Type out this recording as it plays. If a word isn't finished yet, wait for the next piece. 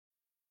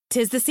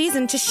'Tis the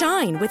season to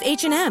shine with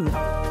H&M.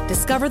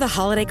 Discover the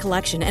holiday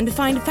collection and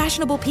find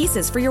fashionable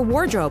pieces for your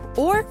wardrobe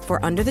or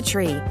for under the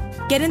tree.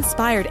 Get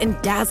inspired and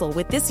dazzle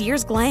with this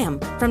year's glam.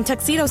 From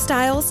tuxedo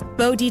styles,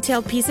 bow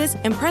detailed pieces,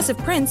 impressive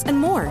prints, and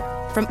more.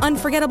 From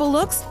unforgettable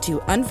looks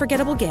to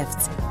unforgettable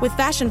gifts. With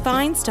fashion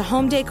finds to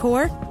home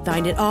decor,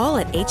 find it all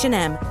at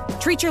H&M.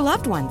 Treat your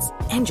loved ones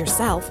and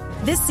yourself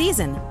this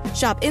season.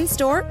 Shop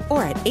in-store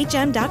or at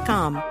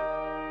hm.com.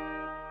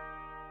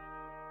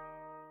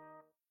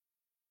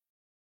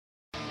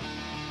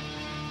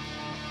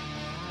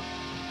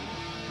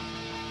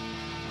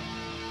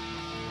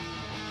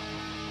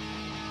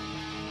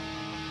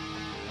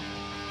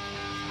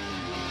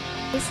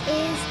 This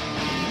is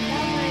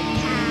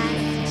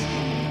Overcast.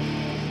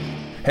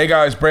 Hey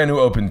guys, brand new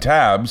open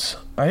tabs.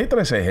 I hate that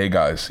I say hey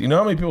guys. You know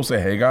how many people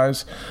say hey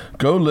guys?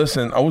 Go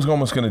listen. I was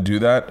almost going to do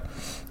that.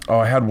 Oh,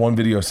 I had one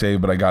video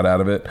saved, but I got out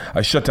of it.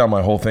 I shut down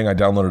my whole thing. I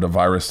downloaded a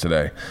virus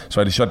today.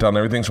 So I had to shut down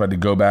everything. So I had to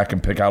go back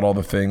and pick out all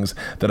the things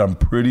that I'm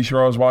pretty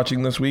sure I was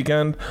watching this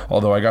weekend.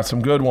 Although I got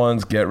some good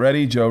ones. Get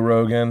ready, Joe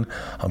Rogan.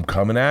 I'm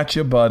coming at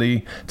you,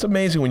 buddy. It's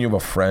amazing when you have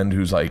a friend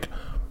who's like,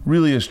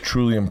 really is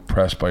truly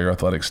impressed by your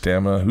athletic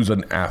stamina, who's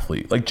an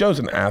athlete. Like Joe's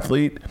an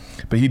athlete,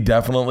 but he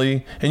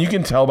definitely, and you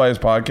can tell by his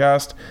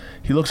podcast,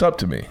 he looks up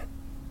to me.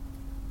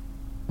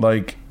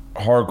 Like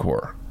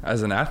hardcore.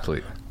 As an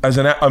athlete.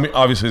 I mean,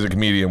 obviously as a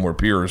comedian, we're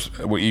peers,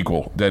 we're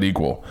equal, dead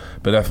equal.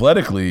 But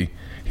athletically,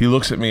 he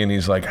looks at me and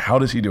he's like, how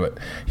does he do it?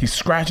 He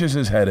scratches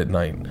his head at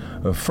night,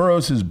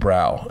 furrows his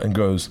brow and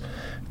goes,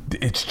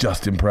 it's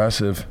just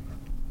impressive.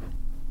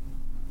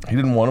 He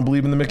didn't want to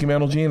believe in the Mickey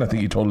Mantle gene. I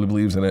think he totally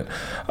believes in it.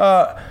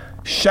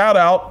 Shout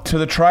out to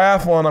the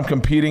triathlon I'm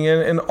competing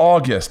in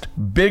August.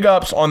 Big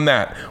ups on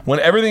that.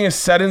 When everything is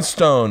set in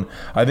stone,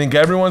 I think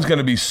everyone's going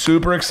to be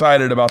super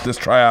excited about this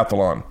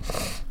triathlon.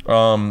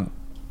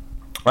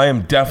 I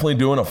am definitely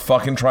doing a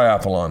fucking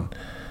triathlon.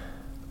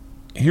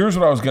 Here's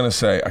what I was going to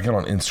say. I got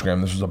on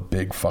Instagram. This was a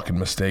big fucking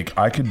mistake.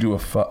 I could do a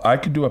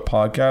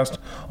podcast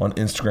on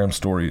Instagram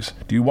stories.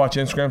 Do you watch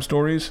Instagram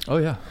stories? Oh,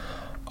 yeah.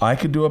 I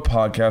could do a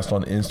podcast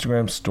on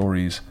Instagram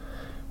stories.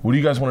 What do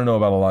you guys want to know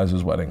about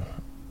Eliza's wedding?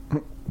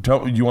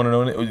 You want to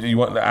know? You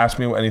want to ask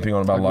me anything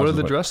about Eliza's wedding? What did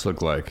the dress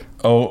look like?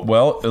 Oh,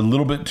 well, a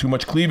little bit too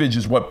much cleavage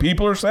is what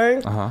people are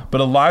saying.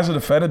 But Eliza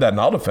defended that, and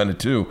I'll defend it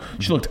too.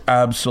 She looked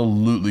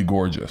absolutely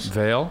gorgeous.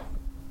 Veil?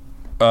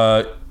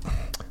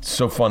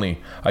 So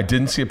funny. I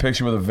didn't see a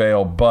picture with a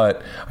veil,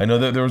 but I know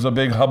that there was a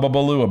big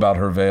hubbubaloo about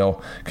her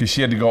veil because she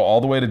had to go all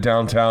the way to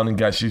downtown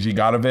and she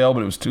got a veil,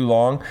 but it was too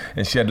long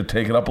and she had to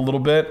take it up a little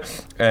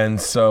bit.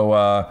 And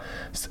so,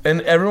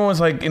 and everyone was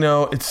like,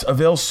 it's a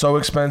veil's so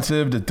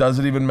expensive. Does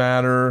it even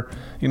matter?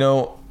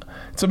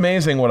 It's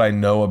amazing what I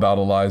know about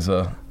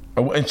Eliza.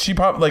 And she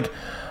probably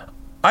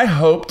I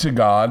hope to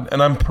God,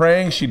 and I'm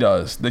praying she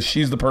does, that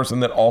she's the person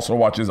that also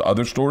watches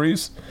other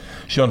stories.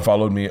 She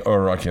unfollowed me,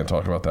 or I can't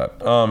talk about that.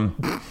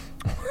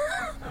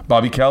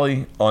 Bobby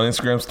Kelly on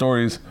Instagram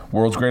stories,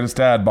 world's greatest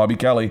dad, Bobby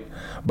Kelly.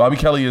 Bobby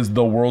Kelly is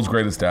the world's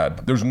greatest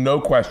dad. There's no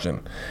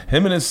question.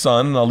 Him and his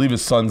son, and I'll leave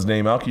his son's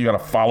name out, you got to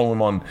follow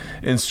him on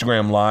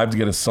Instagram Live to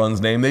get his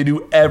son's name. They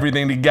do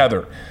everything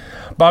together.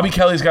 Bobby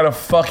Kelly's got a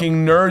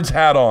fucking nerd's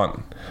hat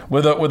on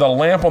with a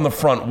lamp on the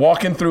front,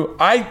 walking through.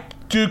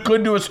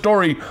 Could do a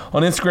story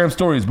on Instagram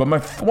stories, but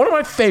one of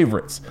my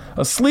favorites,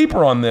 a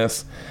sleeper on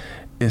this,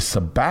 is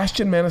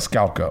Sebastian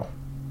Maniscalco.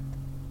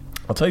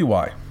 I'll tell you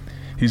why.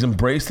 He's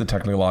embraced the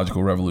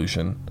technological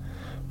revolution,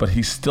 but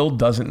he still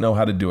doesn't know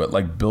how to do it.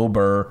 Like Bill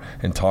Burr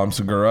and Tom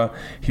Segura,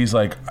 he's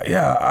like,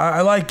 yeah,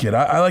 I like it.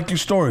 I like your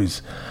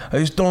stories. I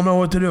just don't know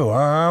what to do.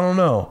 I don't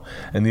know.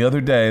 And the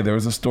other day, there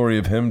was a story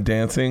of him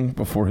dancing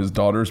before his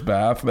daughter's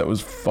bath that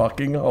was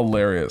fucking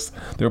hilarious.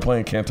 They were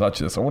playing Can't Touch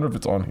This. I wonder if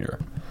it's on here.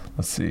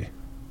 Let's see.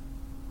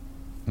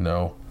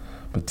 No,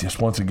 but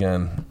just once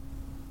again.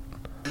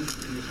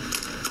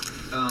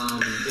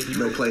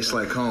 No place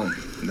like home.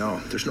 No,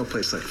 there's no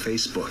place like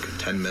Facebook. In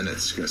 10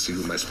 minutes, you're going to see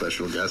who my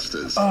special guest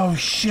is. Oh,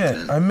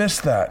 shit. I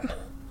missed that.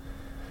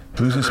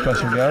 Who's the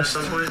special guest?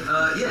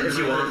 Yeah, if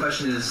you want. The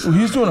question is... Well,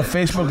 he's doing a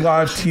Facebook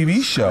Live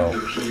TV show.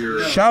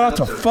 Shout out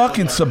to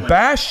fucking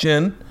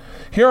Sebastian.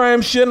 Here I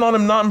am shitting on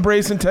him not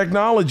embracing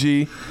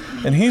technology,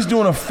 and he's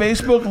doing a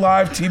Facebook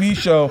Live TV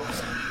show.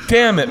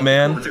 Damn it,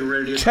 man.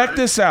 Check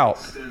this out.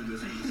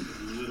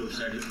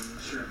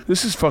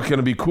 This is fucking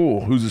gonna be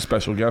cool. Who's the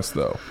special guest,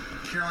 though?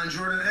 Caroline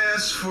Jordan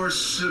S. for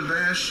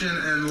Sebastian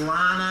and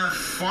Lana.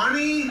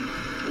 Funny,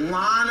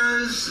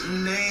 Lana's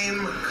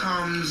name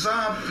comes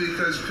up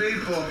because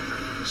people,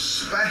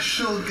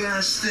 special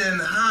guest in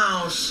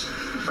house,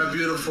 my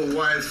beautiful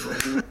wife.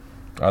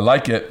 I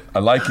like it.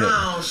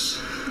 House,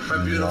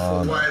 my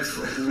beautiful wife,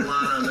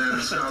 Lana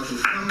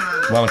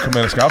Maniscalco. Lana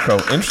Maniscalco.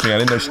 Interesting. I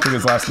didn't know she took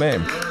his last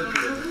name. Look at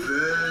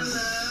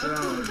this. So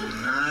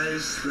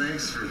nice.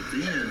 Thanks for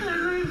being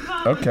here.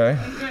 Okay.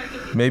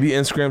 Maybe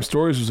Instagram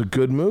stories was a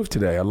good move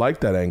today. I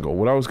like that angle.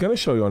 What I was going to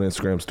show you on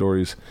Instagram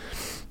stories.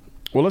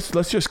 Well,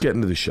 let's just get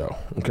into the show,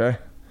 okay?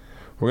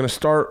 We're going to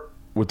start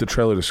with the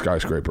trailer to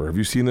Skyscraper. Have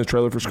you seen the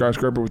trailer for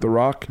Skyscraper with The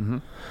Rock? Mm-hmm.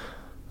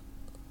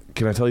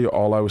 Can I tell you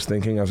all I was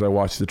thinking as I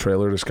watched the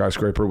trailer to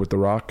Skyscraper with The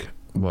Rock?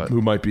 What?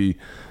 Who might be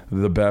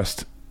the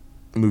best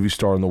movie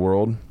star in the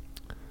world?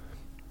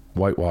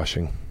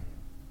 Whitewashing.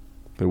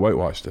 They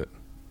whitewashed it.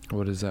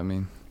 What does that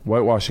mean?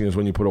 Whitewashing is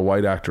when you put a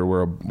white actor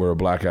where a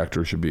black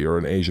actor should be or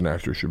an Asian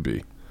actor should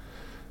be.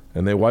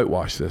 And they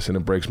whitewashed this, and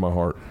it breaks my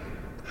heart.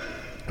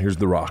 Here's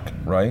The Rock,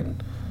 right?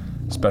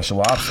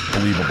 Special ops,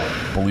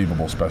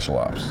 believable special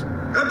ops.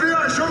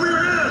 FBI, show me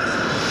your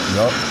hands!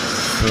 Yup.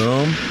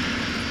 Boom.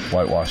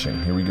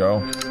 Whitewashing. Here we go.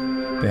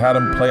 They had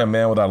him play a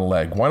man without a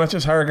leg. Why not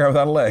just hire a guy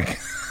without a leg?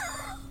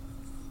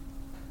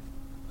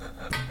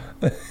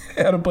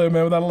 They had him play a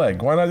man without a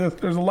leg. Why not just...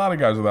 There's a lot of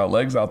guys without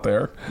legs out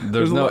there.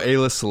 There's no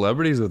A-list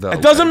celebrities without.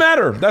 It doesn't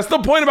matter. That's the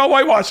point about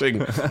whitewashing.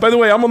 By the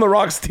way, I'm on The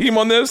Rock's team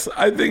on this.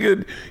 I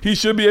think he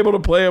should be able to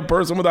play a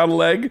person without a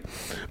leg.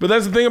 But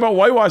that's the thing about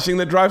whitewashing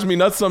that drives me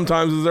nuts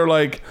sometimes is they're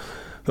like,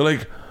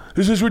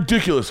 this is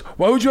ridiculous.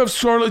 Why would you have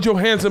Scarlett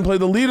Johansson play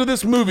the lead of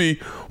this movie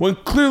when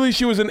clearly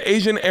she was an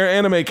Asian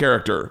anime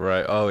character?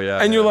 Right. Oh,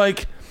 yeah. And you're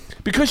like,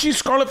 because she's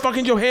Scarlett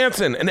fucking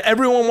Johansson, and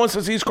everyone wants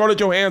to see Scarlett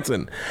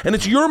Johansson, and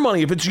it's your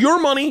money. If it's your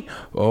money,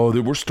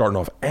 we're starting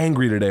off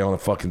angry today on I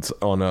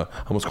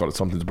almost called it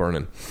Something's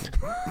Burning.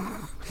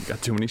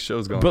 Got too many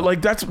shows going. But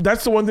like that's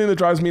the one thing that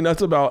drives me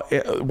nuts about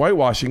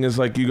whitewashing is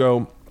like you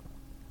go.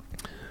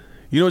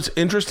 You know what's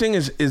interesting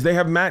is they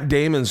have Matt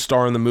Damon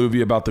star in the movie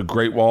about the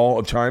Great Wall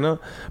of China,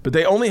 but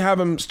they only have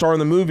him star in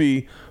the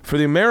movie for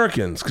the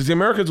Americans because the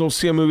Americans will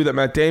see a movie that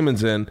Matt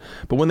Damon's in,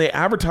 but when they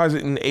advertise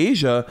it in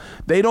Asia,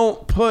 they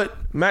don't put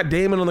Matt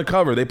Damon on the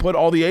cover. They put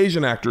all the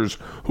Asian actors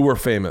who are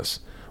famous,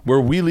 where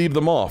we leave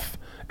them off.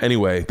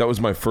 Anyway, that was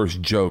my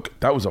first joke.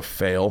 That was a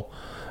fail.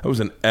 That was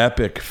an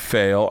epic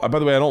fail. By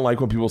the way, I don't like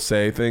when people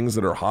say things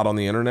that are hot on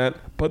the internet.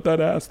 Put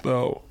that ass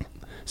though.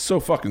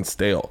 So fucking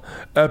stale.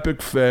 Epic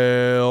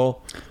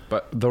fail.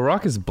 But The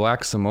Rock is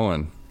Black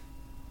Samoan.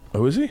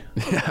 Oh, is he?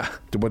 Yeah.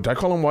 Did I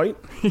call him white?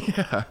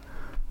 Yeah.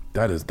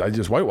 I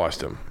just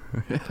whitewashed him.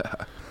 Yeah.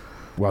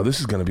 Wow,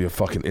 this is going to be a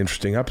fucking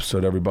interesting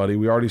episode, everybody.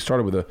 We already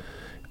started with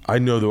I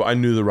knew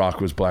The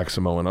Rock was Black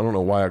Samoan. I don't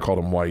know why I called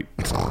him white.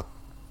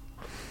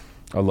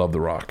 I love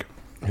The Rock.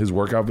 His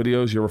workout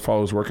videos. You ever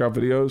follow his workout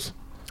videos?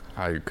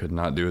 I could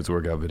not do his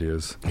workout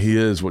videos. He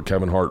is what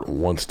Kevin Hart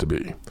wants to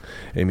be.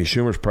 Amy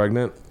Schumer's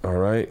pregnant. All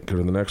right, go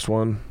to the next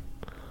one.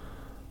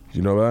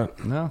 You know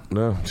that?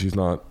 No, she's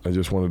not. I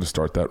just wanted to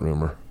start that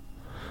rumor.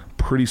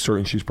 Pretty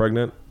certain she's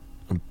pregnant.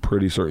 I'm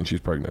pretty certain she's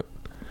pregnant.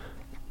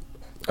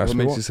 What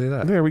makes you say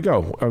that? There we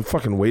go. I'm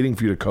fucking waiting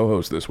for you to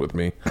co-host this with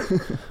me.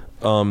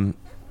 Her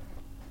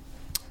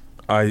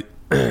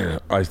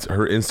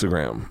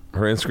Instagram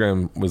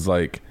was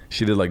like,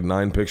 she did like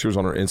 9 pictures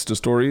on her Insta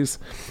stories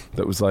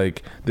that was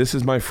like, this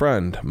is my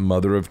friend,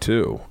 mother of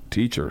 2,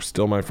 teacher,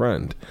 still my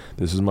friend.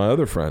 This is my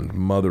other friend,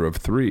 mother of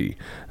 3,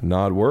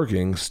 not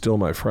working, still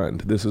my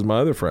friend. This is my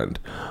other friend,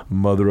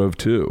 mother of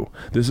 2.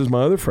 This is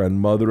my other friend,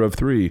 mother of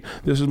 3.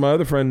 This is my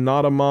other friend,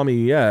 not a mommy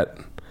yet.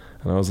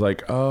 And I was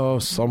like, oh,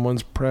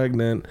 someone's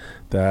pregnant.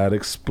 That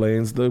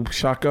explains the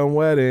shotgun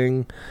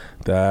wedding.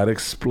 That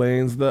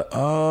explains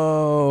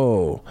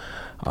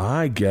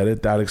I get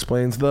it. That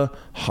explains the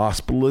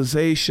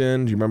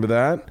hospitalization. Do you remember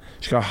that?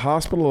 She got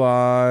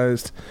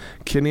hospitalized.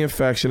 Kidney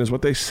infection is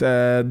what they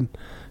said.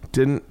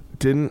 Didn't.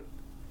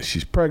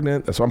 She's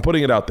pregnant. That's why I'm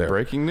putting it out there.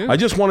 Breaking news. I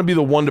just want to be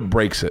the one that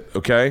breaks it,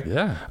 okay?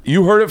 Yeah.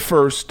 You heard it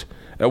first.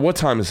 At what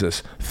time is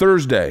this?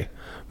 Thursday,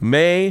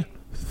 May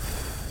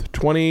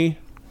 24th,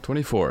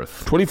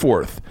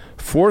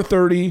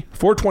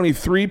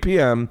 4:23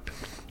 p.m.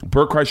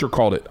 Bert Kreischer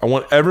called it. I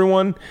want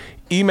everyone,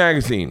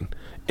 E-Magazine,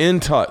 In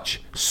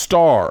Touch,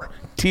 Star,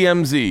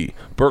 TMZ,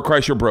 Bert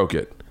Kreischer broke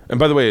it. And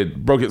by the way,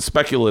 it broke it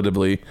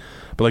speculatively.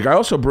 But like I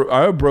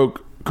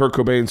broke Kurt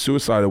Cobain's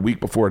suicide a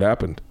week before it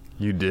happened.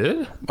 You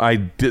did? I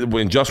did.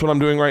 When just what I'm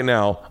doing right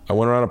now, I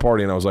went around a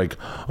party and I was like,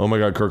 oh my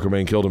God, Kurt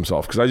Cobain killed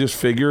himself. Because I just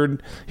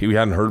figured we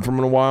hadn't heard from him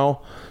in a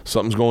while.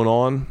 Something's going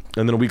on.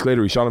 And then a week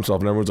later, he shot himself.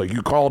 And everyone's like,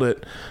 you called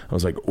it. I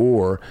was like,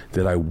 or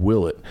did I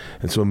will it?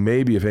 And so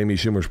maybe if Amy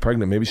Schumer's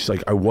pregnant, maybe she's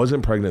like, I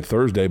wasn't pregnant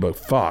Thursday, but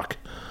fuck.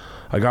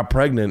 I got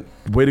pregnant.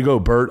 Way to go,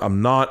 Bert.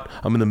 I'm not.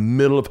 I'm in the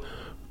middle of...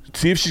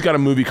 See if she's got a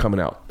movie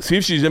coming out. See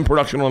if she's in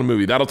production on a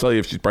movie. That'll tell you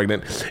if she's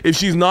pregnant. If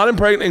she's not in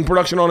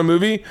production on a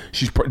movie,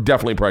 she's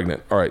definitely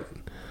pregnant. All right.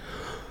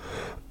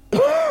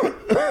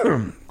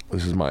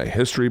 This is my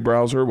history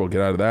browser. We'll get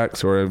out of that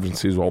so everyone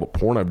sees all the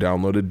porn I've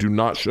downloaded. Do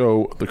not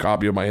show the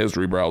copy of my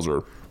history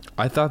browser.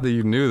 I thought that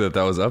you knew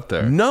that was up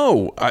there.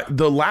 No.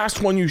 The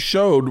last one you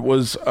showed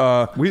was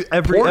every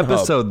Pornhub.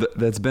 episode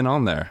that's been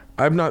on there.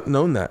 I've not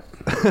known that.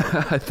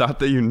 I thought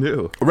that you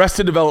knew.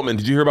 Arrested Development.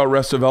 Did you hear about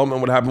Arrested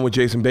Development? What happened with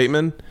Jason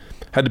Bateman?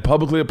 Had to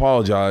publicly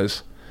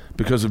apologize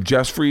because of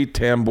Jeffrey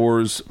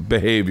Tambor's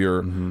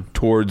behavior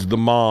towards the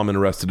mom in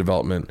Arrested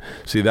Development.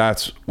 See,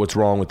 that's what's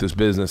wrong with this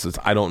business. Is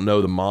I don't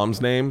know the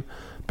mom's name,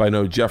 but I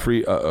know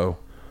Jeffrey. You know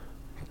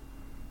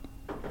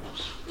how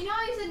you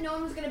said no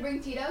one was going to bring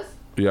Tito's?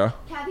 Yeah.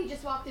 Kathy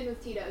just walked in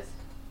with Tito's.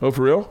 Oh,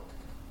 for real?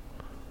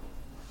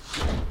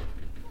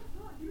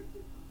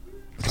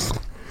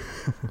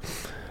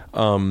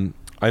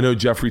 I know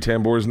Jeffrey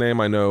Tambor's name.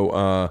 I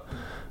know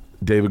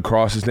David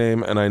Cross's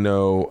name, and I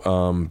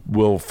know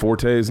Will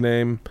Forte's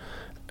name,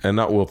 and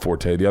not Will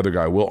Forte, the other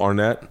guy, Will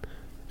Arnett.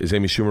 Is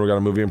Amy Schumer got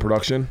a movie in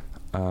production?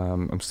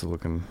 I'm still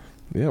looking.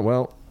 Yeah,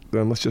 well,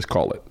 then let's just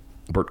call it.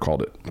 Bert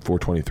called it.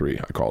 423.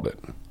 I called it.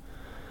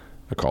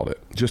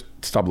 Just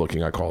stop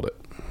looking. I called it.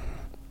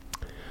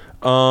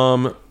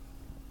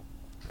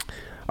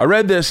 I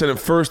read this, and at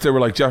first they were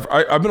like,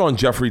 I've been on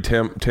Jeffrey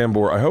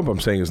Tambor. I hope I'm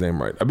saying his name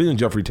right. I've been on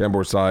Jeffrey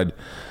Tambor's side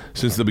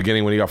since the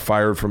beginning when he got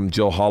fired from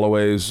Jill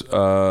Holloway's,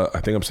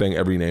 I think I'm saying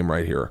every name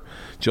right here,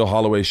 Jill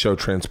Holloway's show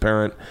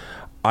Transparent.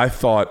 I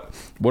thought,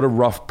 what a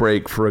rough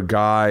break for a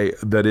guy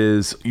that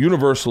is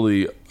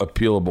universally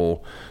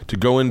appealable to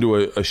go into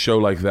a show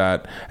like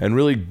that and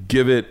really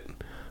give it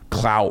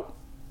clout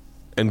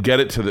and get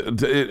it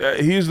to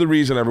he's the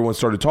reason everyone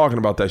started talking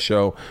about that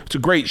show. It's a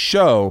great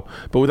show,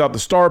 but without the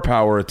star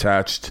power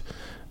attached,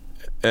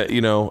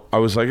 I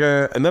was like,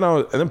 and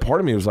then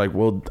part of me was like,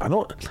 well,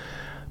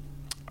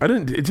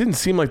 it didn't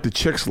seem like the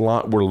chicks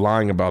were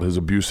lying about his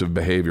abusive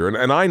behavior.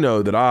 And I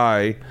know that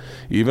I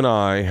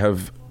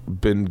have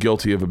been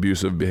guilty of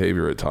abusive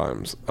behavior at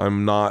times.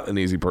 I'm not an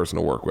easy person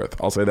to work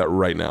with. I'll say that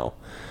right now.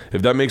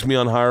 If that makes me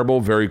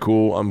unhireable, very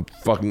cool. I'm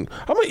a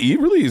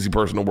really easy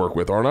person to work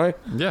with, aren't I?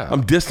 Yeah.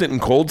 I'm distant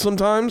and cold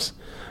sometimes.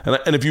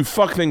 And if you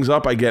fuck things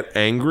up, I get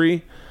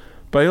angry.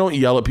 But I don't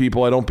yell at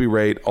people. I don't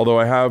berate. Although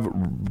I have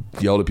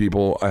yelled at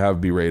people. I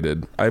have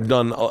berated. I've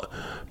done...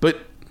 but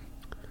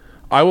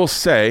I will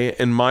say,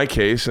 in my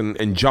case,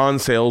 and John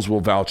Sayles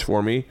will vouch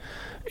for me,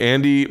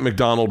 Andy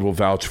McDonald will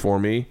vouch for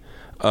me,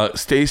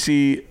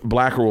 Stacy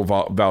Blacker will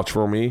vouch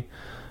for me,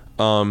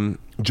 John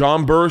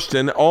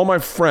Burston, all my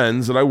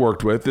friends that I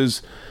worked with,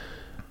 it's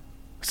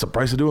the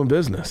price of doing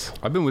business.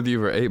 I've been with you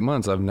for 8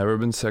 months. I've never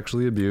been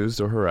sexually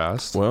abused or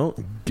harassed. Well,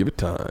 give it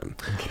time.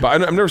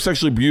 But I've never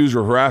sexually abused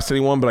or harassed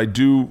anyone, but I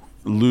do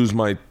lose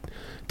my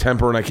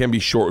temper, and I can be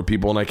short with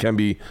people, and I can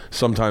be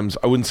sometimes,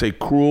 I wouldn't say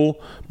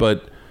cruel,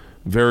 but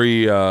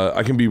very,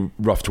 I can be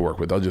rough to work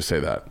with. I'll just say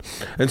that.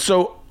 And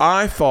so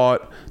I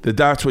thought that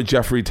that's what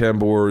Jeffrey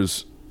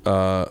Tambor's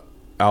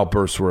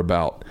outbursts were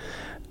about.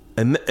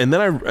 And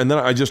then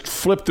I just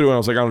flipped through and I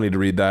was like, I don't need to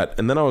read that.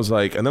 And then I was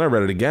like, and then I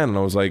read it again and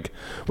I was like,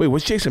 wait,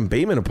 what's Jason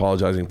Bateman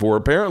apologizing for?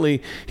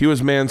 Apparently he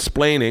was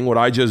mansplaining what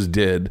I just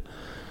did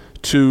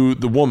to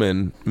the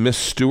woman, Miss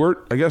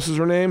Stewart, I guess is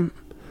her name.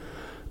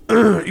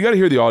 You got to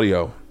hear the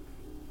audio.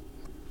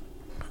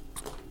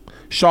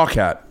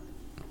 Shawkat.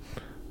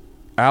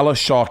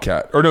 Alice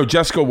Shawkat. Or no,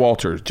 Jessica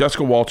Walters.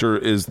 Jessica Walter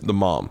is the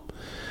mom.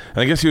 And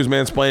I guess he was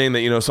mansplaining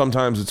that,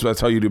 sometimes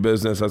that's how you do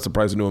business. That's the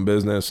price of doing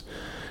business.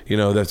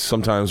 That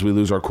sometimes we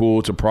lose our cool.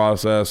 It's a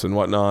process and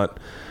whatnot.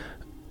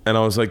 And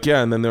I was like,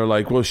 yeah. And then they're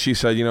like, well, she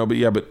said,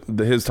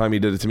 but his time he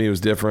did it to me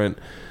was different.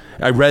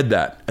 I read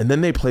that. And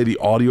then they play the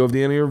audio of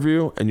the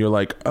interview. And you're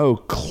like, oh,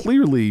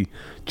 clearly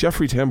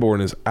Jeffrey Tambor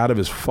is out of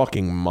his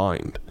fucking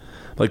mind.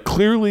 Like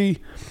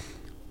clearly.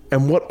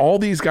 And what all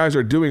these guys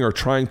are doing are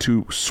trying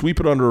to sweep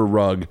it under a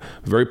rug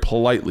very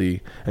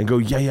politely and go,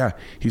 yeah,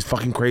 he's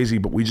fucking crazy,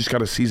 but we just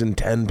got a season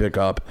 10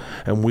 pickup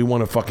and we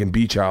want a fucking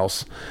beach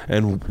house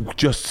and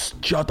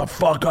just shut the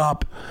fuck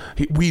up.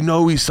 We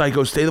know he's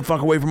psycho. Stay the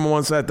fuck away from him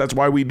on set. That's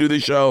why we do the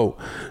show.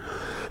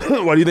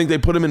 Why do you think they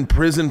put him in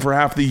prison for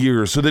half the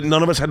year so that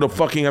none of us had to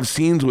fucking have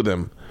scenes with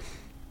him?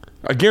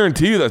 I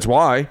guarantee you that's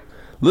why.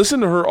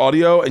 Listen to her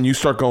audio and you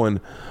start going,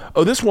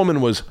 oh, this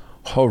woman was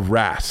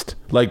harassed.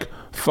 Like,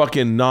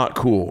 fucking not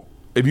cool.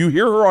 If you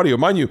hear her audio,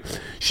 mind you,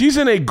 she's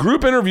in a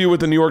group interview with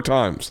the New York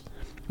Times.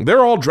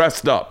 They're all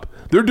dressed up.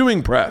 They're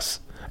doing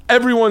press.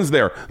 Everyone's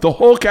there. The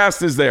whole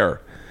cast is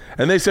there.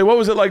 And they say, what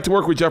was it like to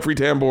work with Jeffrey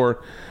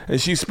Tambor? And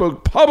she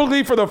spoke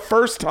publicly for the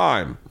first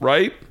time,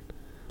 right?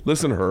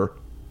 Listen to her.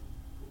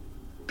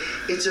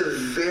 It's a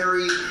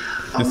very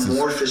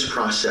amorphous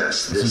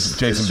process. This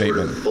Jason sort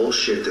Bateman. of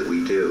bullshit that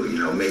we do,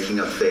 making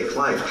up fake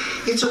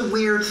life. It's a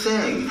weird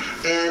thing,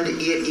 and it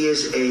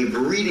is a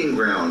breeding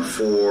ground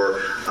for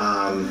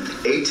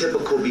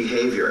atypical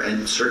behavior.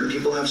 And certain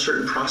people have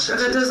certain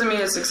processes. That doesn't mean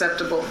it's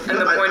acceptable. And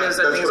the point is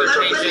that things are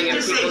changing,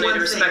 and people need to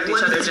respect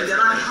each other differently.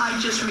 I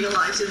just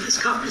realized in this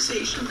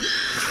conversation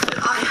that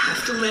I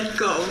have to let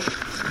go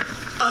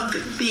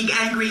of being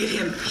angry at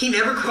him. He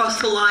never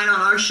crossed the line on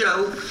our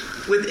show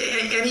with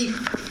any,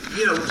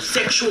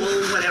 sexual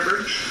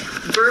whatever.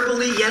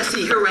 Verbally, yes,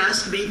 he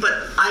harassed me,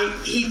 but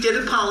he did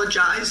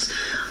apologize.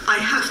 I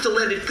have to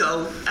let it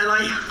go, and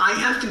I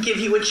have to give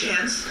you a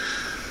chance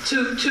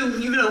to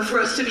for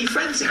us to be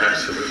friends again.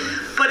 Absolutely.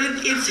 But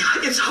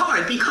it's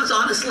hard because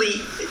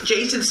honestly,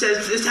 Jason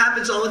says this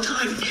happens all the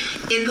time.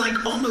 In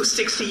like almost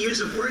 60 years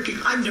of working,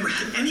 I've never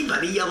had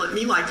anybody yell at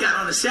me like that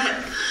on a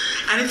set.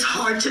 And it's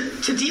hard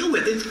to deal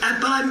with it,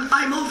 but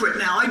I'm over it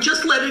now. I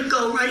just let it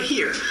go right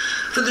here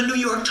for the New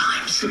York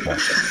Times. She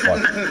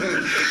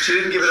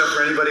didn't give it up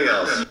for anybody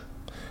else.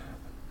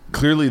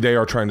 Clearly they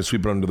are trying to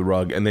sweep it under the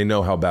rug and they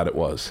know how bad it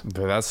was.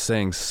 But that's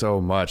saying so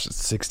much. It's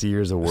 60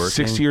 years of working.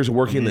 60 years of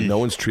working that no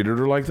one's treated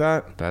her like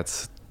that?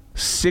 That's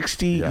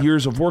 60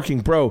 years of working.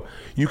 Bro,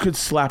 you could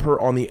slap her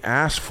on the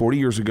ass 40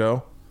 years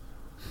ago.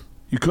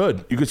 You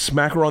could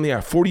smack her on the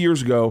ass. 40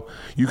 years ago,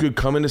 you could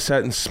come into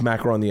set and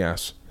smack her on the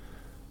ass.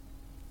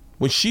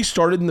 When she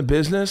started in the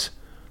business,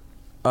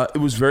 it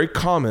was very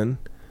common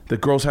that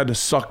girls had to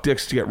suck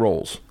dicks to get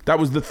roles. That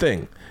was the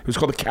thing. It was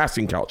called the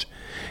casting couch.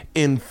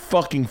 In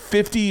fucking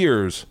 50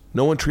 years,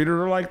 no one treated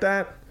her like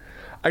that.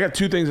 I got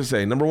 2 things to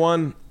say. Number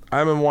 1, I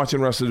haven't been watching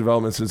Arrested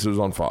Development since it was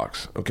on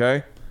Fox,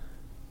 okay?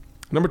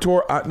 Number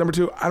 2, I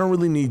don't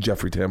really need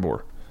Jeffrey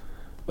Tambor.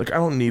 Like, I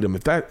don't need him.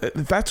 If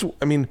that's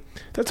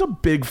a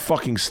big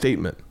fucking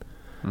statement.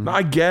 Mm-hmm. Now,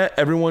 I get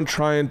everyone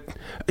trying.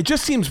 It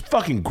just seems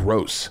fucking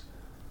gross.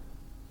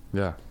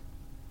 Yeah.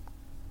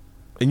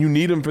 And you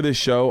need him for this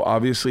show.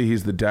 Obviously,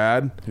 he's the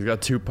dad. He's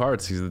got 2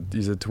 parts.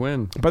 He's a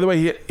twin. By the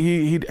way,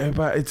 he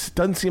it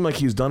doesn't seem like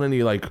he's done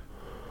any like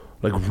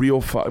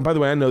real fun. By the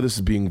way, I know this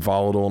is being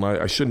volatile, and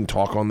I shouldn't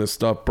talk on this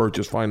stuff. Bert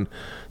just find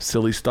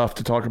silly stuff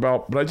to talk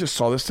about. But I just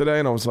saw this today,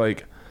 and I was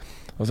like,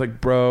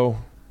 bro,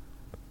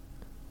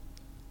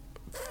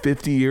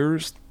 50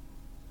 years.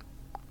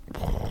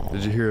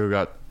 Did you hear who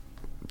got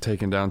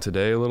taken down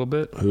today a little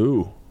bit?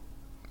 Who?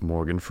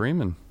 Morgan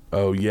Freeman.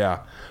 Oh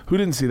yeah, who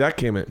didn't see that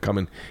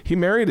coming? He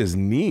married his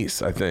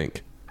niece, I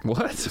think.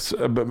 What?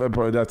 So,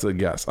 but that's a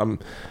guess.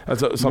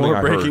 That's something more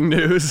I breaking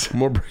heard. news.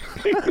 More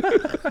breaking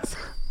news.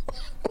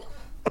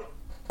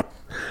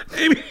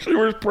 Amy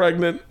Schumer's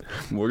pregnant.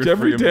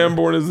 Jeffrey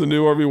Tambor is the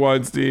new Harvey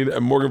Weinstein,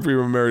 and Morgan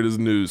Freeman married his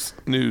niece.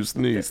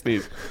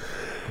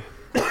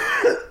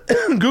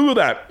 Google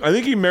that. I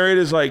think he married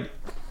his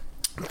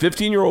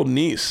 15-year-old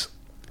niece.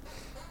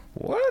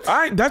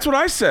 What? That's what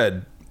I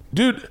said,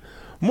 dude.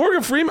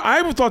 Morgan Freeman.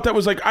 I thought that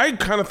was I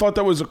kind of thought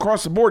that was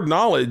across the board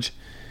knowledge.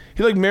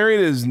 He married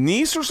his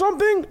niece or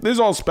something. This is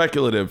all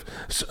speculative.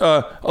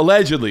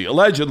 Allegedly.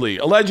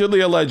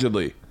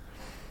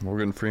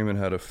 Morgan Freeman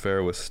had an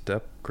affair with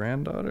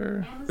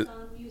step-granddaughter?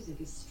 Amazon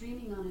Music is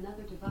streaming on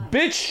another device.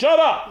 Bitch, shut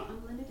up!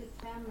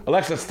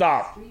 Alexa,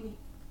 stop.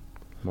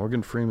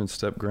 Morgan Freeman's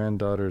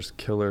step-granddaughter's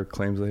killer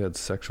claims they had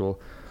sexual...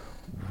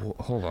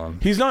 Hold on.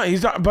 He's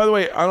not. By the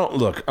way, I don't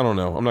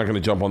know. I'm not going to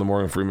jump on the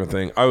Morgan Freeman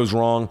thing. I was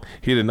wrong.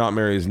 He did not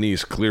marry his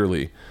niece,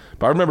 clearly.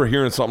 But I remember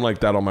hearing something like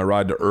that on my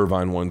ride to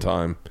Irvine one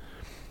time.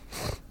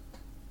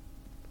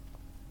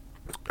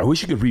 I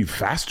wish you could read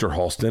faster,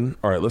 Halston.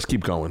 All right, let's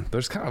keep going.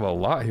 There's kind of a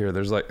lot here.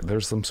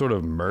 There's some sort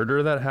of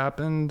murder that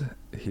happened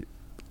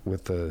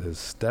with his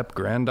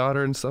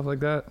step-granddaughter and stuff like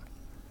that.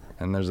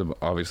 And there's a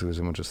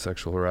bunch of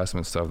sexual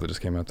harassment stuff that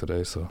just came out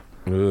today, so...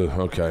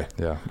 okay.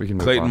 Yeah, we can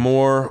move Clayton on.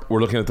 Moore, we're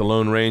looking at the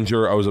Lone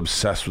Ranger. I was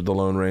obsessed with the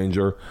Lone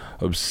Ranger.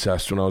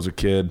 Obsessed when I was a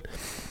kid.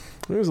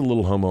 He was a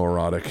little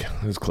homoerotic.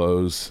 His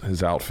clothes,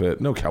 his outfit.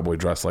 No cowboy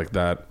dress like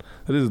that.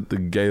 That is the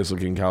gayest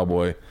looking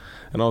cowboy.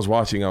 And I was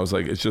watching, I was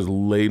like, it's just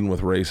laden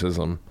with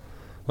racism.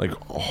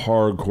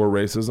 Hardcore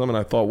racism. And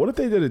I thought, what if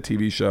they did a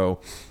TV show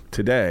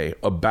today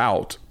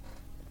about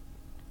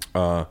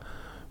the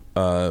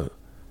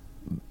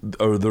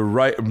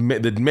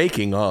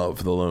making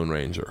of the Lone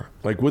Ranger?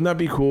 Wouldn't that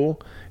be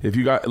cool? If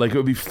you got it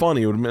would be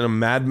funny. It would have been in a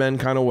Mad Men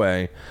kind of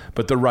way,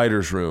 but the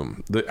writers'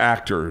 room, the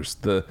actors,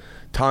 the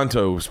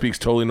Tonto speaks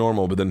totally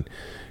normal, but then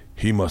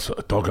he must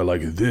talk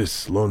like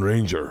this, Lone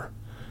Ranger.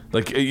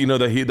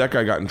 That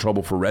guy got in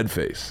trouble for red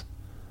face.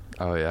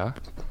 Oh yeah,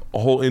 a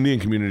whole Indian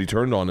community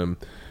turned on him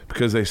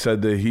because they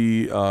said that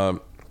he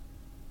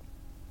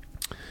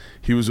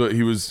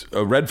was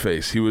a red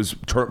face. He was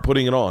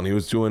putting it on. He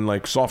was doing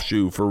soft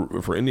shoe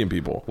for Indian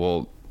people.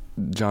 Well,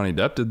 Johnny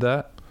Depp did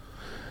that.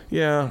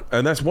 Yeah,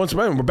 and that's once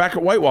again we're back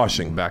at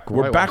whitewashing.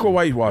 We're back with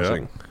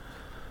whitewashing.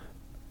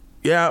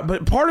 Yeah,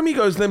 but part of me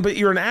goes then, but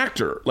you're an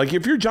actor.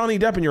 If you're Johnny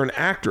Depp and you're an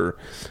actor,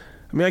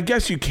 I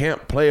guess you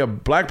can't play a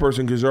black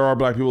person because there are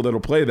black people that'll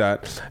play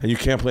that, and you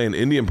can't play an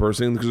Indian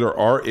person because there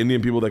are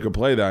Indian people that could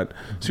play that.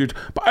 So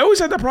but I always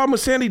had that problem with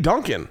Sandy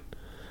Duncan.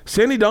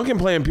 Sandy Duncan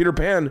playing Peter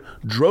Pan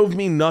drove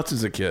me nuts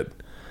as a kid.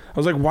 I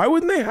was like, why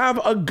wouldn't they have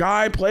a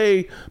guy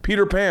play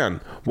Peter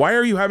Pan? Why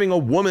are you having a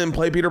woman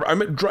play Peter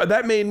Pan?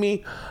 That made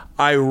me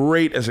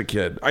irate as a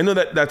kid. I know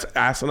that's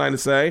asinine to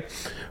say,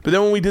 but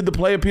then when we did the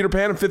play of Peter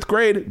Pan in 5th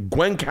grade,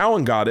 Gwen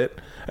Cowan got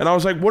it, and I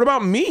was like, what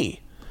about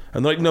me?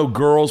 And they're like, no,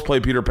 girls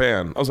play Peter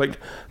Pan. I was like,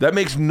 that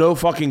makes no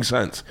fucking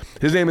sense.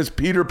 His name is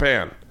Peter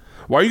Pan.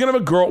 Why are you going to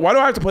have a girl? Why do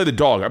I have to play the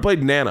dog? I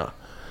played Nana.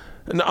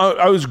 And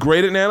I was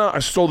great at Nana. I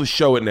stole the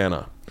show at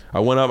Nana. I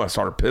went up, I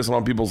started pissing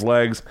on people's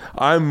legs.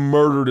 I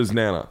murdered as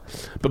Nana.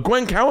 But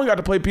Gwen Cowan got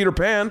to play Peter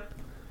Pan.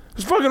 It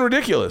was fucking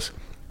ridiculous.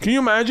 Can you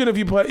imagine if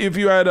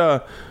you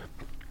had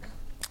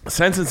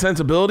Sense and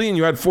Sensibility and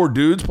you had 4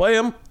 dudes play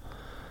him?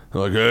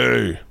 They're like,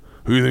 hey,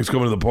 who do you think's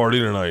coming to the party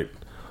tonight?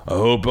 I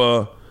hope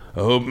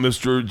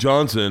Mr.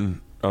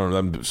 Johnson. I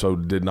don't know.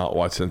 Did not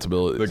watch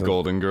Sensibility. The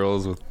Golden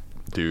Girls with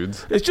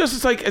dudes.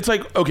 It's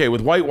like okay,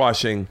 with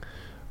whitewashing,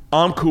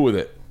 I'm cool with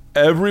it.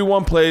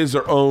 Everyone plays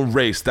their own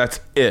race.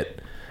 That's it.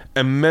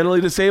 And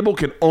mentally disabled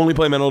can only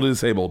play mentally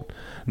disabled.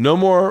 No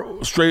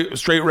more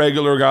straight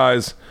regular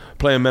guys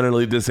playing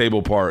mentally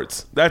disabled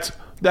parts.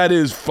 That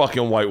is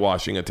fucking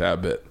whitewashing a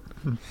tad bit.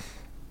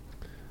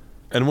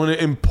 And when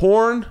in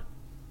porn,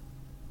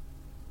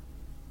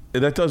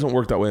 That doesn't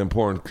work that way in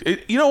porn.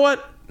 You know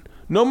what?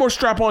 No more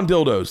strap-on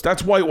dildos.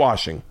 That's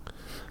whitewashing.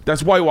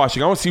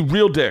 I want to see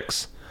real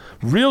dicks.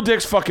 Real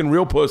dicks fucking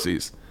real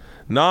pussies.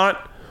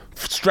 Not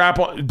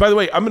strap-on. By the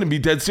way, I'm going to be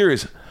dead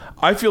serious.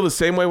 I feel the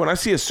same way when I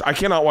see I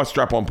cannot watch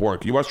strap-on porn.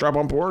 Can you watch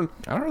strap-on porn?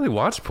 I don't really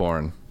watch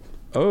porn.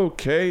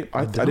 Okay.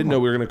 I didn't know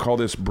we were going to call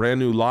this Brand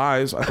New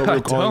Lies. I thought we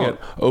were calling it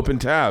Open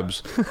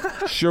Tabs.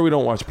 Sure, we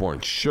don't watch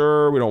porn.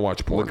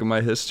 Look at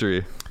my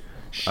history.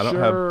 I don't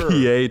have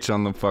PH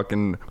on the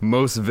fucking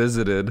most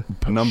visited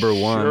number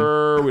one.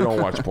 Sure, we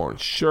don't watch porn.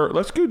 Sure.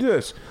 Let's do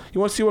this. You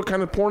want to see what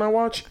kind of porn I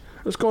watch?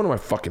 Let's go into my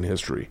fucking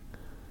history.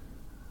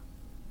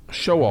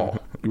 Show all.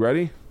 You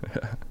ready?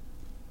 Yeah.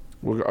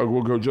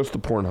 We'll go just the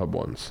Pornhub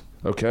ones.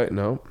 Okay,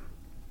 no.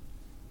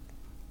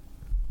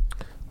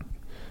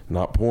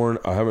 Not porn.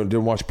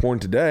 Didn't watch porn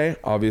today,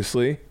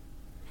 obviously.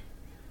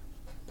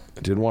 I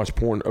didn't watch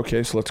porn.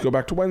 Okay, so let's go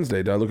back to Wednesday.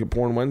 Did I look at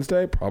porn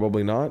Wednesday?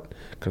 Probably not,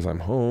 because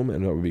I'm home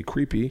and that would be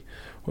creepy.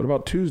 What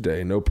about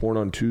Tuesday? No porn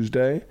on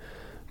Tuesday.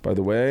 By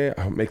the way,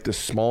 I'll make this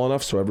small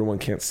enough so everyone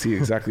can't see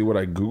exactly what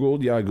I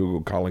Googled. Yeah, I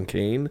Googled Colin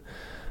Kane.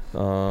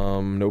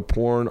 No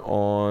porn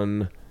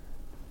on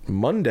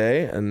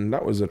Monday, and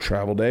that was a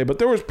travel day, but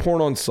there was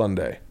porn on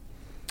Sunday.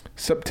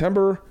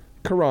 September,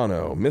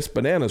 Carano, Miss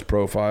Banana's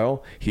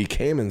profile, he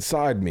came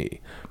inside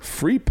me.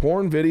 Free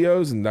porn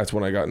videos, and that's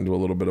when I got into a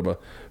little bit of a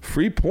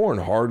free porn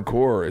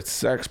hardcore. It's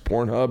sex,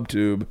 Pornhub,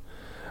 tube.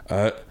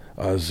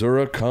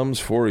 Azura comes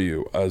for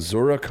you.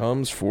 Azura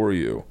comes for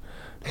you.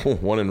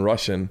 One in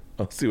Russian.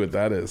 Let's see what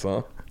that is,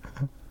 huh?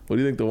 What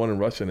do you think the one in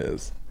Russian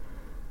is?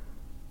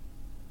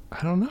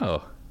 I don't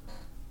know.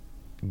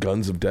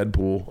 Guns of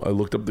Deadpool. I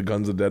looked up the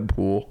Guns of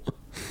Deadpool.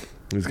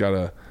 He's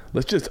got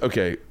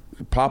okay,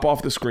 pop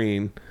off the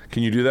screen.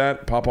 Can you do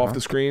that? Pop off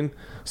the screen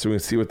so we can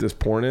see what this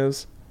porn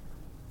is.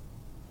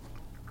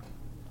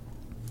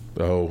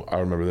 Oh, I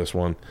remember this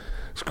one.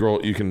 This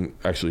girl, you can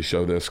actually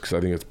show this because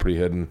I think it's pretty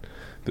hidden.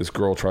 This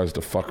girl tries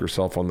to fuck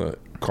herself on the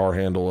car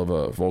handle of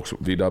a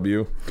Volkswagen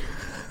VW.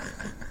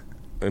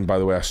 And by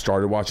the way, I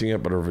started watching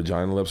it, but her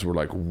vagina lips were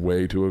like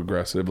way too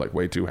aggressive, like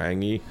way too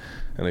hangy,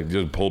 and it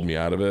just pulled me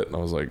out of it. And I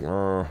was like,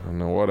 I don't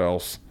know what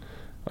else.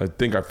 I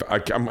think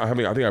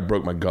I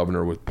broke my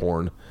governor with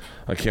porn.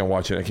 I can't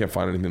watch it. I can't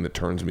find anything that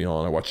turns me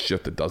on. I watch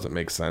shit that doesn't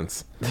make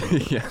sense.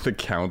 Yeah, the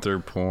counter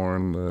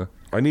porn.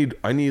 I need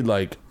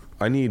MILF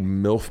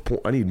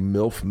porn. I need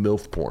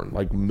MILF porn.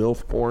 Like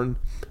MILF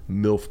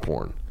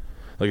porn.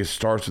 Like it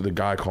starts with the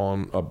guy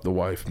calling up the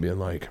wife and being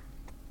like,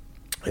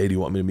 "Hey, do you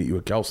want me to meet you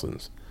at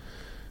Gelson's?"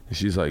 And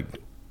she's like,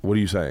 "What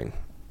are you saying?"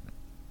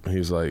 And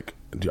he's like,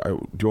 do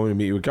you want me to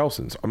meet you at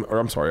Gelson's?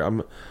 I'm sorry,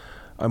 I'm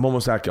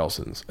almost at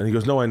Gelson's. And he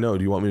goes, "No, I know.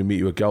 Do you want me to meet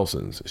you at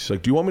Gelson's?" She's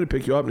like, "Do you want me to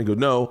pick you up?" And he goes,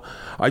 "No,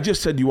 I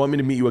just said, do you want me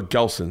to meet you at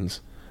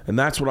Gelson's?" And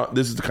that's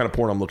this is the kind of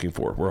porn I'm looking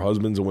for, where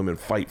husbands and women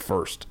fight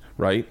first,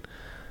 right?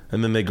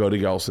 And then they go to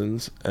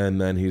Gelson's, and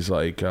then he's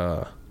like,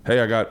 "Hey,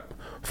 I got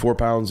 4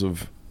 pounds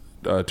of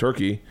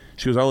turkey."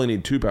 She goes, "I only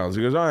need 2 pounds."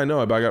 He goes, "Oh, I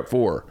know, but I got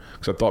 4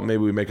 because I thought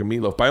maybe we'd make a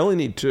meatloaf, but I only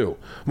need 2.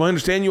 Well, I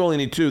understand you only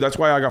need 2. That's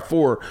why I got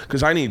 4,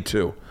 because I need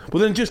 2.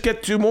 Well, then just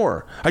get 2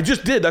 more. I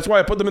just did. That's why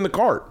I put them in the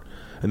cart."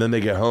 And then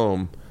they get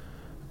home,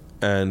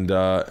 and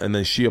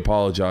then she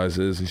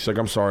apologizes, and she's like,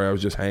 "I'm sorry, I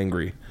was just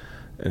hangry."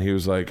 And he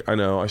was like, "I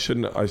know, I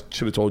should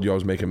have told you I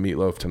was making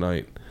meatloaf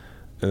tonight."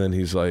 And then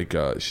he's like,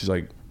 she's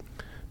like,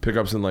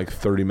 "Pickup's in like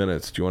 30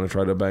 minutes. Do you want to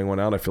try to bang one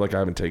out? I feel like I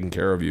haven't taken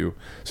care of you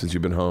since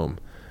you've been home."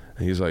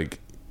 And he's like,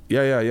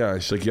 yeah.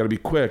 She's like, "You got to be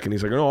quick." And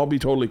he's like, "No, I'll be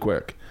totally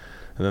quick."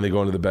 And then they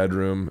go into the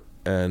bedroom,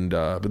 and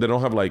but they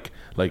don't have like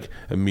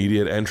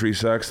immediate entry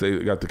sex. They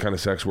got the kind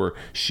of sex where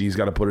she's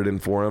got to put it in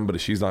for him, but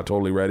she's not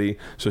totally ready.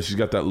 So she's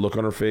got that look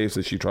on her face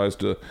that she tries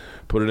to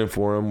put it in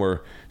for him,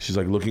 where she's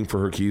like looking for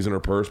her keys in her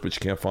purse, but she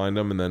can't find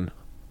them. And then,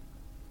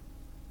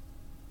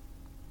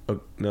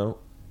 no.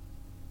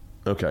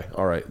 Okay,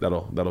 all right.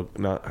 That'll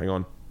not. Hang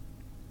on.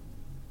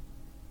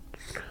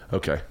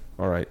 Okay,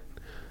 all right.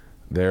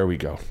 There we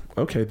go.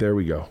 Okay, there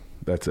we go.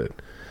 That's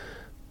it.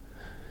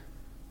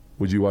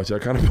 Would you watch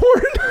that kind of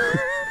porn?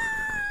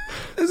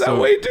 Is that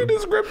way too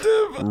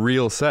descriptive?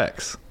 Real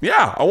sex.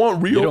 Yeah, I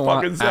want real fucking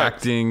want sex.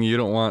 Acting. You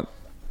don't want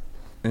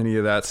any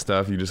of that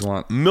stuff. You just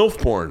want MILF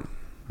porn.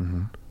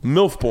 Mm-hmm.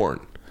 MILF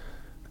porn.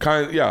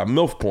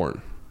 MILF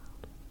porn.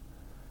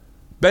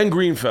 Ben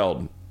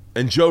Greenfield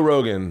and Joe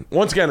Rogan,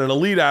 once again, an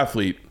elite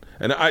athlete,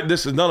 and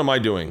this is none of my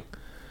doing,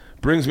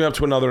 brings me up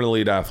to another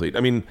elite athlete.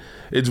 I mean,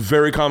 it's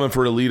very common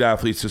for elite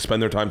athletes to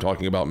spend their time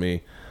talking about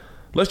me.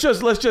 Let's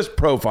just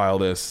profile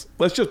this.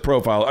 Let's just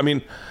profile. I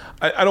mean,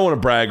 I don't want to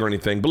brag or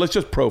anything, but let's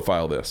just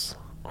profile this.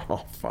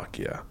 Oh, fuck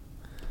yeah.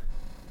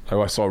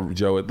 I saw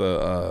Joe at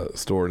the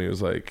store, and he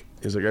was like,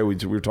 "Hey, we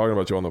were talking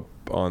about you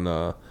on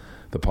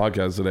the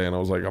podcast today," and I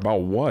was like,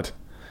 "About what?"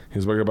 He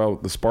was like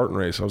about the Spartan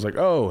race. I was like,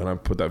 oh, and I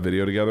put that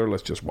video together.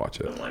 Let's just watch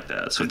it. Like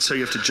that. So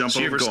you have to jump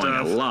over you're going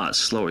stuff? a lot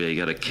slower. Yeah, you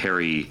got to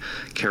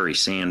carry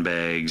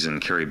sandbags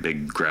and carry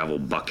big gravel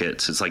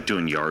buckets. It's like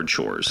doing yard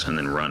chores and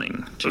then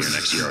running to your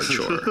next yard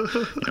chore.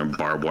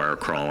 Barbed wire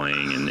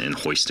crawling and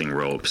hoisting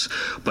ropes.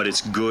 But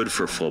it's good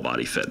for full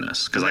body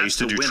fitness because I used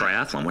to do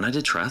triathlon. When I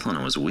did triathlon,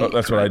 I was weak. Oh,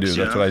 that's what I do.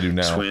 That's what I do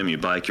now. Swim, you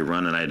bike, you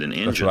run, and I had an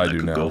engine that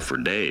could go for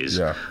days.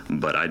 Yeah.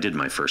 But I did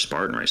my first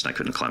Spartan race, and I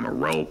couldn't climb a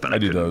rope, and I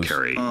couldn't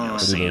carry a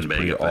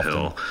sandbag up a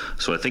hill.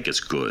 So I think it's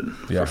good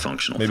for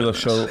functional Maybe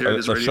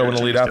fitness. let's show an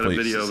elite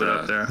athlete.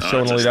 Show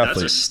an elite athlete.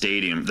 That's a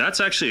stadium. That's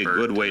actually a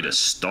good way to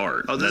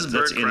start. Oh, that's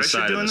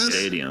inside of the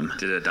stadium.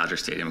 Did it at Dodger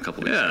Stadium a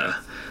couple weeks ago.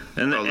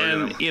 And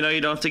you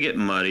don't have to get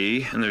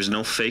muddy, and there's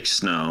no fake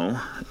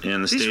snow,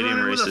 and the stadium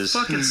races. With a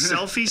fucking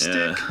selfie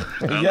stick.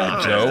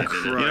 Joke.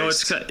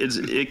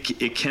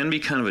 It can be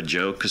kind of a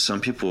joke because some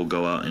people will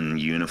go out in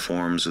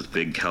uniforms with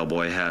big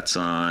cowboy hats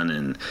on,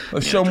 and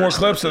let's show more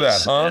clips of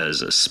that, huh?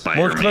 As a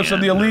Spider-Man, more clips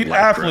of the elite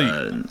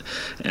athlete.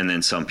 And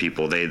then some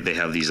people they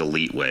have these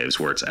elite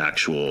waves where it's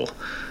actual.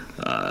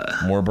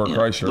 More Burt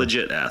Kreischer.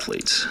 Legit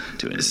athletes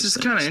doing this. Is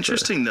kind of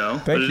interesting,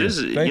 though. But it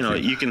is,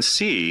 you can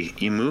see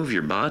you move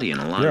your body in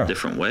a lot of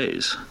different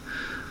ways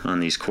on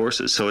these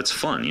courses. So it's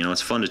fun. It's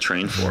fun to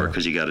train for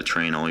because you got to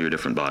train all your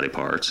different body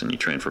parts, and you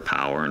train for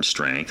power and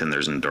strength, and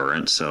there's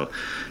endurance. So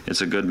it's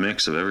a good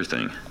mix of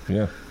everything.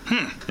 Yeah.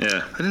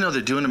 Yeah. I didn't know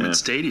they're doing them in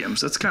stadiums.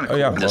 That's kind of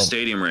cool. The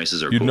stadium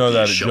races are cool. You'd know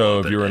that,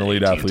 Joe, if you're an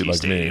elite athlete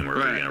like me. Where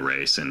you're going to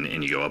race, and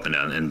you go up and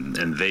down,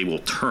 and they will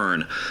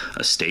turn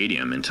a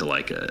stadium into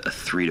like a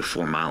 3 to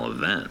 4 mile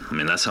event. I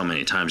mean, that's how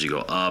many times you go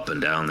up and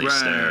down these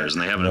stairs.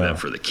 And they have an event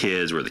for the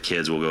kids where the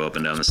kids will go up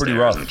and down the stairs.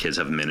 Rough. And the kids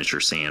have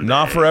miniature sandbags.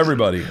 Not for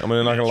everybody. I'm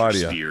not going to lie to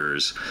you.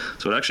 Spears.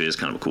 So it actually is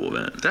kind of a cool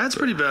event. That's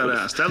pretty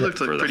badass. That looked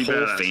like pretty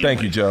badass.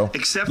 Thank you, Joe.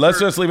 Let's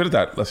just leave it at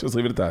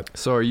that.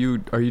 So are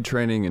you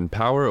training in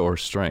power or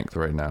strength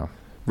right now?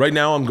 Right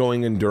now, I'm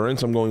going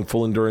endurance. I'm going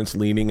full endurance,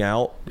 leaning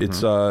out.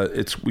 It's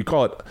we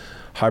call it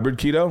hybrid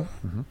keto,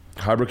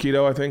 hybrid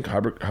keto. I think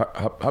hybrid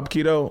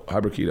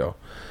keto,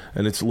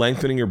 and it's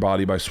lengthening your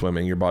body by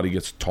swimming. Your body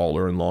gets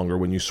taller and longer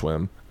when you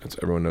swim.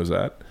 Everyone knows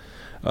that.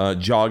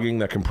 Jogging,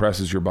 that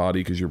compresses your body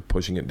because you're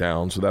pushing it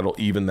down, so that'll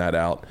even that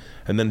out.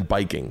 And then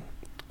biking,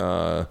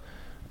 but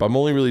I'm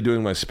only really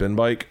doing my spin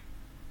bike.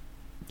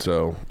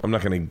 So I'm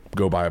not going to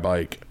go buy a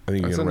bike. I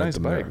think that's you're going to rent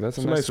rent bike. them. That's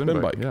a nice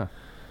spin bike. Yeah.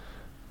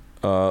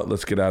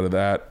 Let's get out of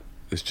that.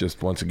 It's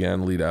just, once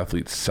again, elite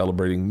athletes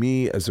celebrating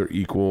me as their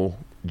equal.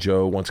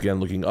 Joe, once again,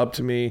 looking up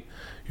to me.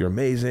 You're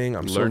amazing.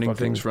 I'm learning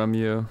things from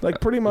you.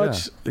 Like, pretty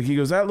much. Yeah. Like, he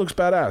goes, that looks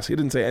badass. He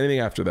didn't say anything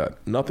after that.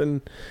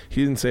 Nothing.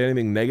 He didn't say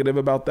anything negative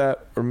about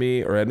that or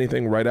me or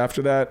anything right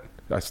after that.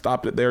 I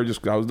stopped it there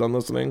just because I was done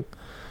listening.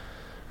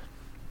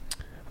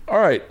 All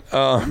right.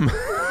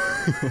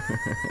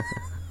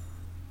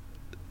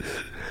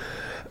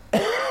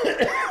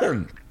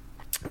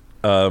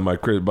 My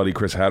buddy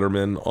Chris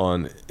Hatterman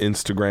on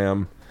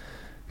Instagram,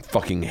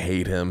 fucking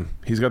hate him.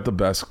 He's got the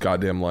best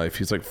goddamn life.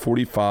 He's like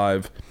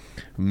 45,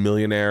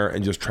 millionaire,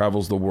 and just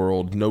travels the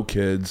world, no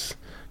kids.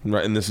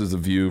 And this is the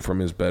view from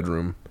his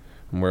bedroom,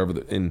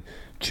 in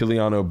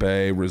Chiliano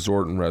Bay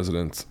Resort and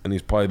Residence. And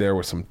he's probably there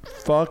with some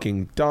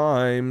fucking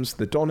dimes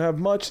that don't have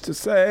much to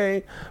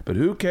say, but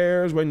who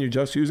cares when you're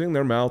just using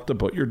their mouth to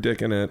put your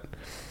dick in it.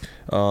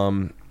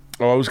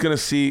 I was going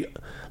to see,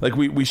 like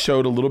we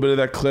showed a little bit of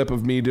that clip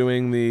of me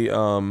doing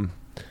the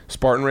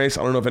Spartan race.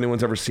 I don't know if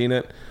anyone's ever seen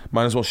it.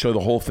 Might as well show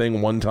the whole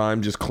thing one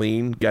time, just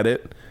clean, get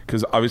it?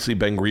 Because obviously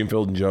Ben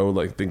Greenfield and Joe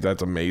think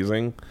that's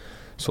amazing.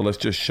 So let's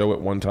just show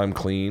it one time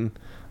clean.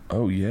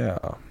 Oh, yeah.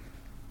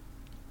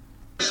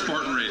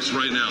 Spartan race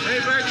right now. Hey,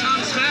 Bert,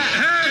 Tom's back.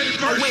 Hey,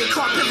 Bert. I wake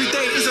up every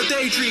day is a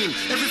daydream.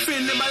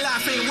 Everything in my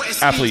life ain't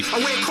wet. Athlete. I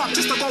wake up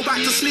just to go back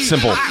to sleep.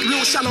 Simple.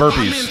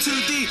 Burpees.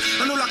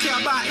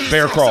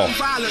 Bear crawl.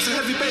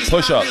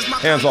 Push up.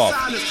 Hands off.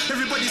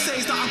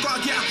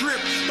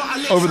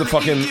 Over the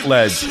fucking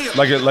ledge.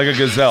 Like a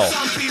gazelle.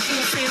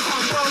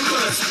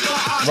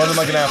 Running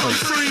like an athlete.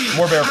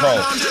 More bear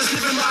crawls.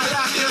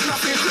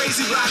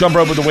 Jump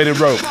rope with a weighted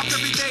rope.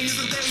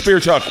 Spear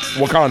chuck.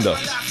 Wakanda.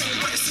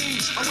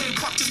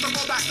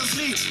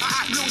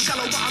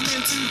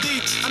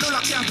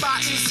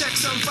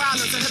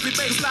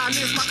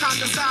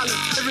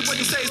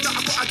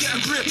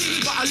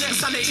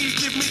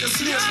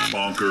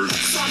 Bonkers.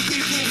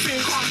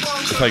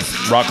 It's like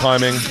rock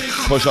climbing,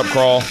 push-up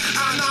crawl,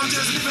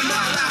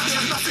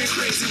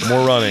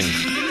 more running.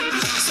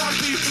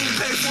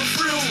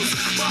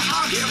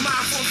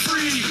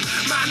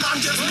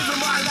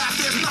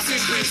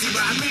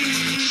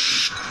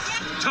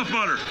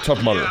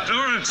 Tough Mudder. Yeah,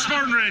 all right,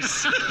 Spartan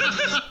race.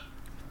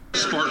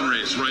 Spartan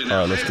race right now.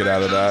 All right, let's get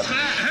out of that.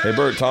 Hey,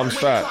 Bert, Tom's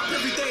fat.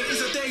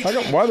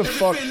 Why the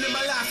fuck?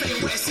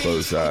 Let's just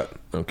close that.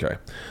 Okay.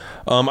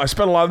 I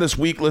spent a lot of this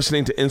week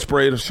listening to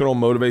inspirational,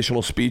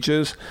 motivational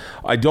speeches.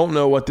 I don't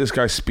know what this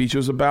guy's speech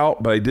was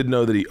about, but I did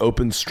know that he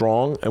opened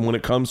strong. And when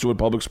it comes to a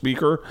public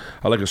speaker,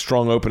 I like a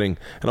strong opening.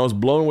 And I was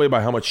blown away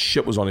by how much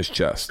shit was on his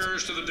chest.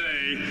 First of the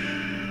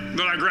day.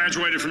 that I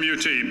graduated from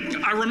UT.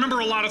 I remember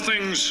a lot of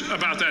things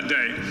about that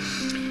day.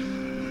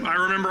 I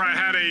remember I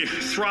had a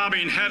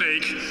throbbing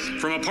headache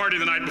from a party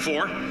the night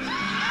before.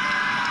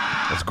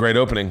 That's a great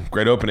opening.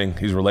 Great opening.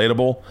 He's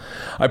relatable.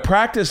 I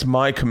practice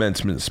my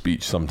commencement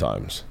speech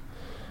sometimes.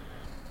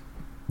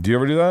 Do you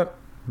ever do that?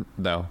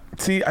 No.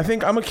 See, I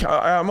think I'm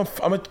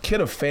a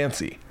kid of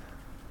fancy.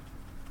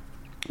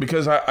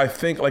 Because I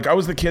think, like, I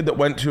was the kid that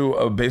went to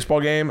a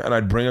baseball game and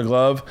I'd bring a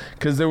glove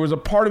because there was a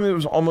part of me that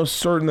was almost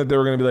certain that they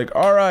were going to be like,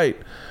 all right,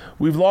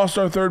 we've lost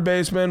our third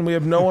baseman. We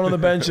have no one on the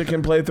bench that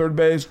can play third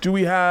base. Do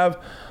we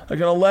have like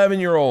an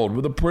 11-year-old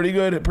with a pretty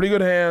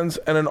good hands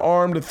and an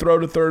arm to throw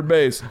to third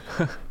base?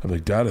 I'm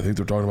like, Dad, I think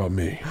they're talking about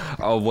me.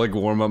 I'll like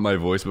warm up my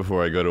voice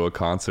before I go to a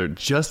concert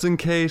just in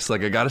case,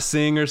 like I got to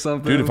sing or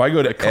something. Dude, if I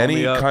go to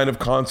any kind of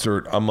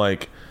concert, I'm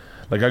like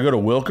I go to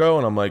Wilco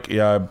and I'm like,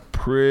 yeah, I'm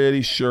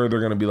pretty sure they're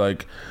going to be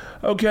like,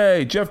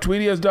 okay, Jeff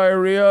Tweedy has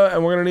diarrhea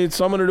and we're going to need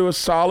someone to do a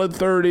solid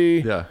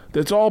 30. Yeah.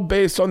 That's all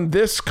based on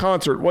this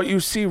concert, what you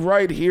see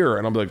right here.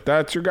 And I'm like,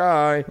 that's your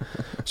guy.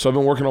 So I've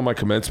been working on my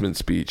commencement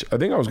speech. I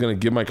think I was going to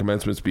give my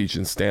commencement speech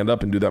and stand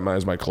up and do that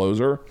as my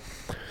closer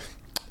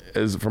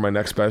as for my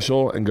next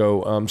special and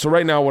go, so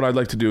right now what I'd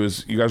like to do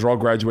is you guys are all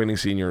graduating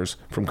seniors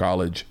from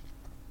college.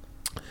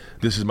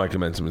 This is my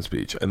commencement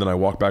speech. And then I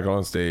walk back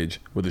on stage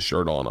with a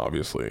shirt on,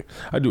 obviously.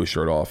 I'd do a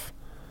shirt off.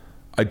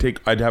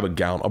 I'd have a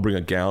gown. I'll bring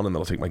a gown and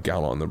then I'll take my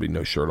gown on. There'll be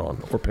no shirt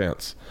on or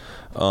pants.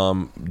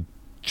 Jocko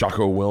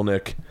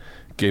Willink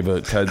gave a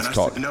TED's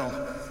talk. Said,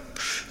 no,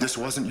 this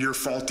wasn't your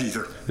fault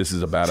either. This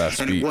is a badass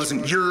speech. And it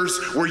wasn't yours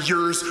or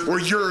yours or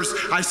yours.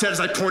 I said as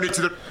I pointed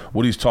to the...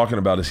 What he's talking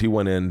about is he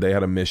went in, they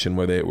had a mission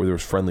where there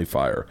was friendly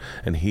fire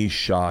and he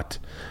shot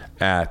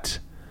at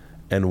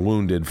and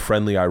wounded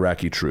friendly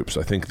Iraqi troops.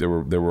 I think they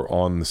were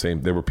on the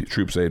same, they were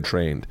troops they had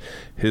trained.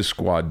 His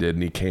squad did,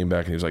 and he came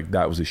back and he was like,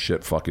 that was a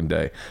shit fucking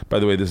day. By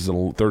the way, this is a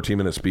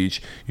 13-minute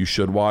speech you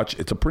should watch.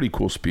 It's a pretty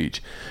cool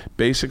speech.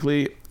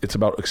 Basically, it's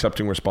about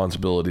accepting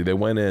responsibility. They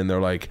went in, they're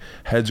like,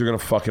 heads are gonna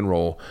fucking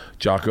roll.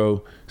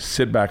 Jocko,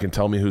 sit back and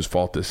tell me whose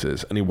fault this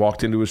is. And he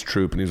walked into his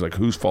troop and he's like,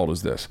 whose fault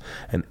is this?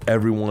 And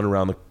everyone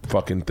around the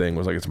fucking thing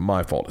was like, it's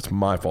my fault, it's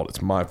my fault,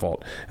 it's my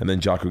fault. And then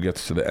Jocko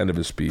gets to the end of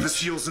his speech. The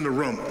SEALs in the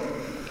room.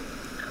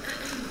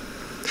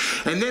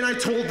 And then I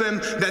told them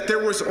that there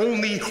was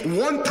only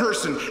one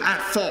person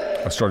at fault.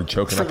 I started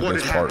choking up at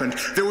this part. Happened.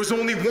 There was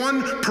only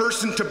one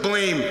person to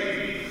blame.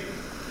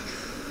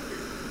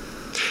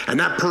 And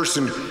that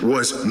person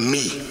was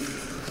me.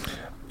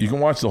 You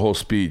can watch the whole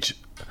speech.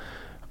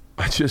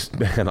 I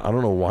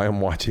don't know why I'm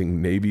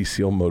watching Navy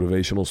SEAL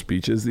motivational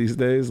speeches these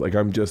days. Like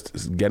I'm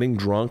just getting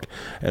drunk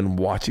and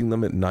watching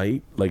them at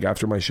night, like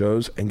after my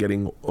shows, and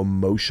getting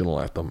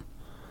emotional at them.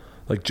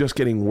 Like just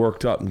getting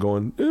worked up and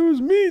going, it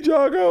was me,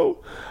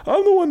 Jocko.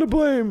 I'm the one to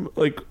blame.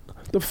 Like,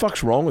 the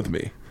fuck's wrong with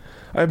me?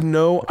 I have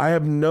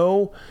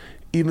no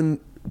even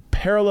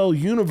parallel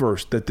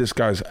universe that this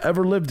guy's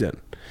ever lived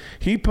in.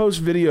 He posts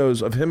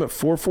videos of him at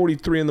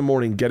 4:43 in the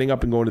morning getting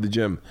up and going to the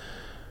gym.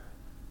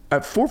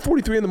 At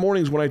 4:43 in the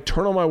morning is when I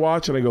turn on my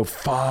watch and I go,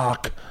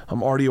 fuck,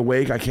 I'm already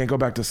awake. I can't go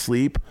back to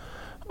sleep.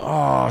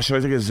 Oh, should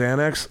I take a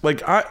Xanax?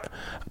 Like,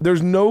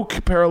 there's no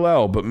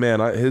parallel, but man,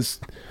 his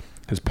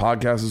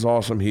podcast is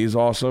awesome. He's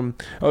awesome.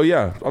 Oh,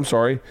 yeah. I'm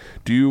sorry.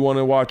 Do you want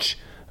to watch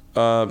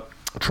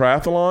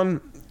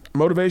triathlon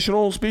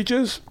motivational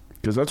speeches?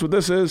 Because that's what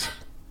this is.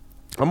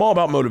 I'm all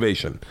about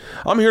motivation.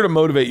 I'm here to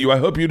motivate you. I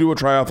hope you do a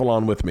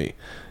triathlon with me.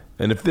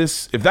 And if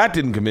that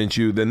didn't convince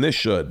you, then this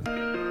should.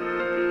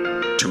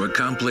 To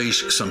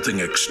accomplish something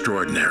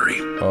extraordinary,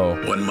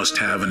 one must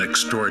have an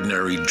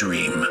extraordinary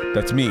dream.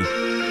 That's me.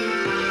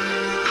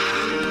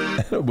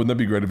 Wouldn't that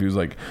be great if he was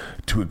like,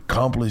 to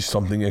accomplish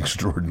something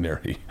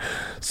extraordinary,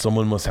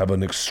 someone must have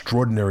an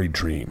extraordinary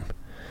dream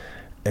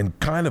and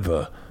kind of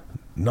a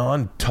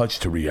non-touch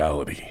to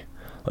reality,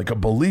 like a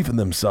belief in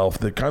themselves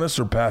that kind of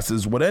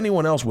surpasses what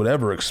anyone else would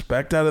ever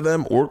expect out of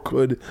them or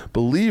could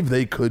believe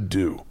they could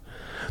do.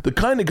 The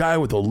kind of guy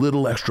with a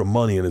little extra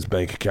money in his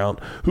bank account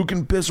who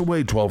can piss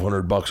away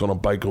 $1,200 on a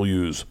bike he'll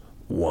use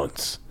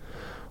once,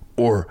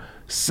 or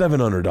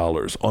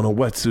 $700 on a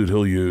wetsuit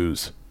he'll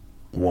use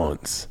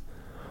once,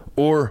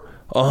 or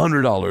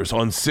 $100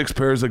 on 6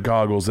 pairs of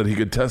goggles that he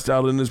could test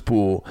out in his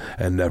pool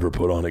and never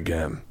put on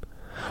again.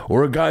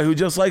 Or a guy who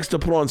just likes to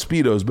put on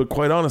Speedos, but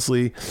quite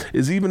honestly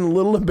is even a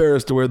little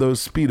embarrassed to wear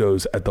those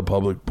Speedos at the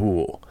public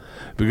pool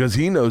because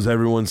he knows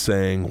everyone's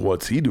saying,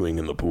 what's he doing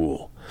in the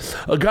pool?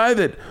 A guy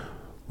that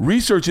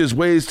researches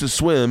ways to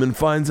swim and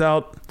finds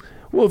out,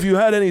 well, if you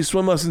had any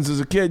swim lessons as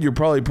a kid, you're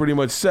probably pretty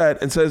much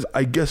set, and says,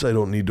 I guess I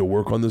don't need to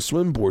work on the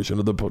swim portion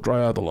of the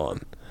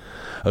triathlon.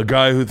 A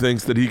guy who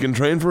thinks that he can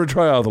train for a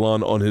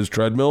triathlon on his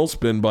treadmill,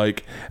 spin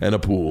bike, and a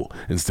pool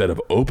instead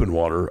of open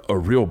water, a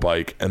real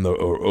bike, and the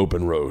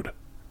open road.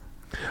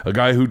 A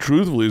guy who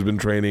truthfully has been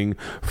training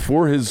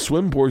for his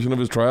swim portion of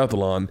his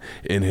triathlon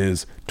in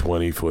his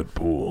 20-foot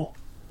pool.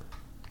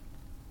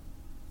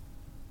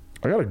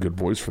 I got a good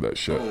voice for that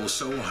shit. Goal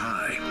so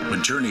high,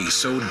 a journey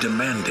so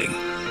demanding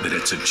that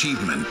its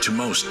achievement to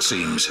most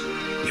seems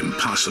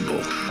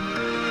impossible.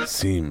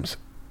 Seems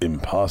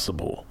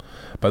impossible.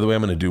 By the way,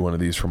 I'm going to do one of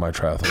these for my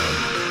triathlon.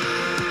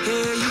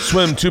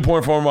 Swim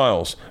 2.4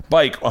 miles.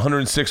 Bike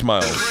 106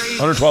 miles.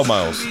 112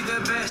 miles.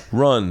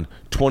 Run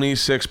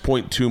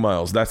 26.2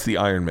 miles. That's the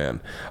Ironman.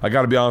 I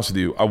got to be honest with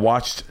you.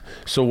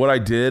 So what I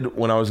did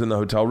when I was in the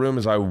hotel room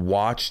is I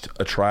watched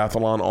a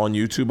triathlon on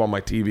YouTube on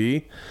my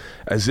TV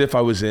as if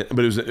I was but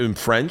it was in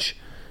French.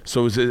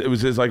 So it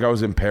was just like I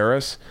was in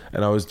Paris,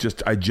 and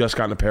I just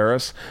got to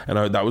Paris,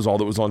 and that was all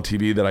that was on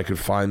TV that I could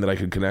find that I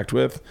could connect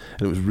with,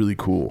 and it was really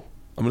cool.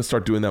 I'm going to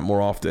start doing that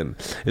more often,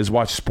 is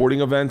watch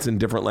sporting events in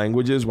different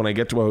languages when I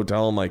get to a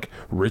hotel in like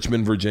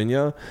Richmond,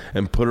 Virginia,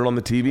 and put it on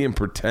the TV and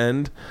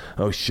pretend,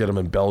 oh shit, I'm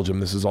in Belgium.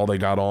 This is all they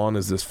got on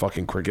is this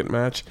fucking cricket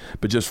match.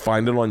 But just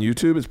find it on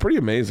YouTube. It's pretty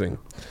amazing.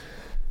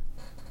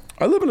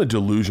 I live in a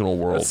delusional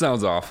world. That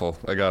sounds awful.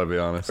 I got to be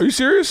honest. Are you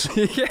serious?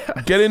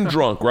 Yeah. Get in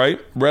drunk, right?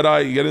 Red eye,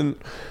 you get in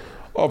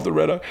off the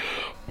red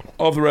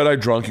eye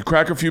drunk. You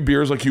crack a few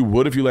beers like you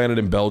would if you landed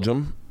in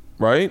Belgium,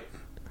 right?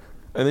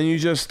 And then you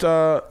just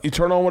you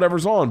turn on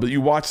whatever's on, but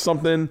you watch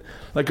something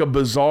like a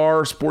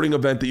bizarre sporting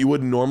event that you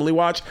wouldn't normally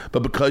watch,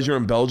 but because you're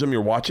in Belgium,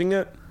 you're watching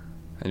it.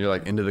 And you're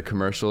like into the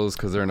commercials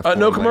because they're in a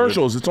no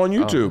commercials. It's on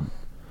YouTube.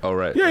 Oh,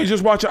 right. Yeah, you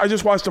just watch. I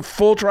just watched a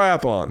full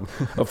triathlon,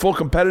 a full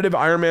competitive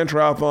Ironman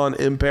triathlon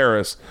in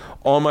Paris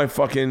on my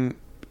fucking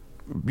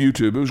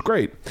YouTube. It was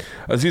great.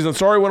 Aziz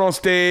Ansari went on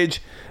stage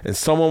and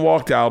someone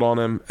walked out on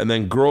him, and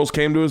then girls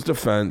came to his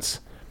defense.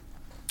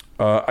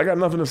 I got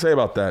nothing to say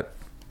about that.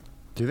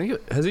 Do you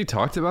think has he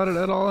talked about it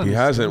at all? He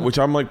hasn't, which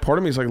I'm like, part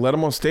of me is like, let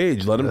him on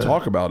stage, let him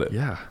talk about it.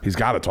 Yeah, he's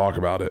got to talk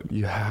about it.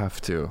 You have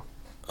to.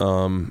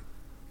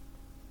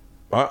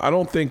 I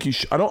don't think you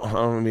should. I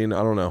don't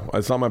know.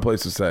 It's not my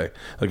place to say.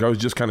 Like, I was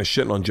just kind of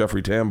shitting on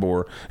Jeffrey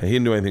Tambor, and he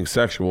didn't do anything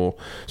sexual.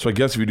 So I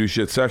guess if you do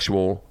shit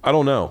sexual, I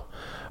don't know.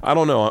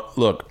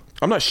 Look,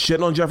 I'm not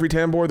shitting on Jeffrey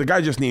Tambor. The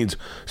guy just needs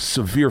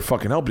severe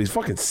fucking help, but he's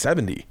fucking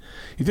 70.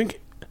 You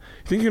think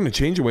you're going to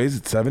change your ways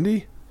at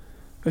 70?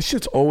 That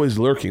shit's always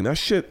lurking. That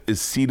shit is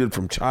seeded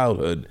from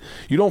childhood.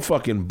 You don't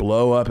fucking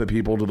blow up at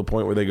people to the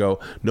point where they go,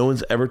 no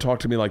one's ever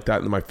talked to me like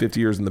that in my 50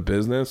 years in the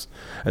business.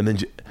 And then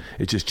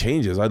it just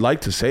changes. I'd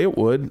like to say it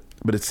would,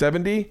 but at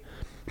 70.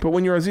 But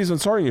when you're Aziz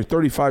Ansari and you're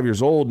 35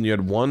 years old and you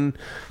had one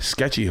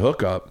sketchy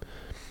hookup,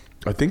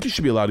 I think you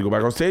should be allowed to go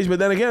back on stage. But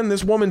then again,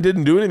 this woman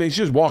didn't do anything. She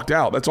just walked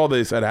out. That's all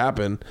they said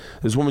happened.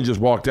 This woman just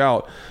walked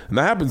out. And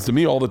that happens to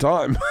me all the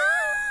time.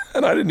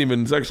 And I didn't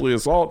even sexually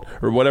assault,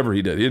 or whatever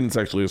he did. He didn't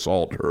sexually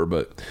assault her,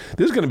 but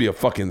this is going to be a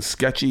fucking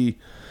sketchy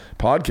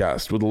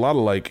podcast with a lot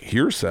of like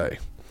hearsay.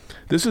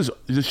 This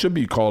should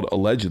be called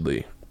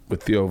Allegedly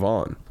with Theo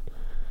Vaughn.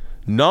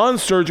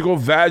 Non-surgical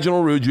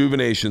vaginal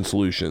rejuvenation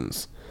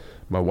solutions.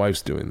 My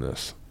wife's doing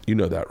this. You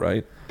know that,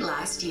 right?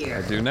 Last year.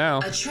 I do now.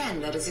 A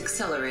trend that is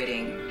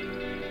accelerating.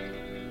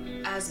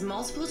 As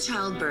multiple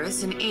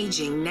childbirths and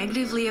aging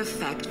negatively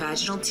affect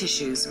vaginal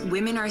tissues,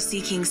 women are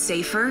seeking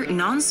safer,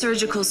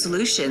 non-surgical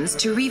solutions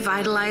to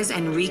revitalize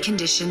and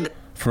recondition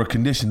for a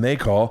condition they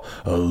call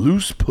a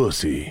loose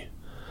pussy.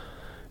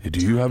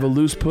 Do you have a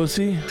loose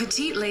pussy?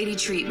 Petite Lady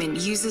Treatment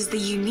uses the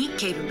unique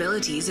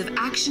capabilities of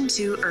Action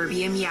 2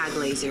 Erbium YAG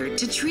laser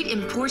to treat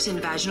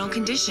important vaginal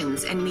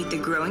conditions and meet the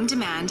growing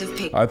demand of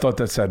I thought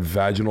that said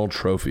vaginal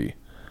trophy.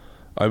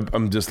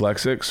 I'm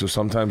dyslexic, so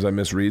sometimes I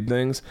misread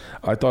things.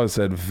 I thought it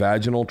said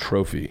vaginal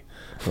trophy.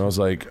 And I was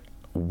like,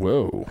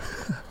 whoa.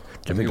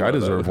 I think I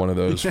deserve one of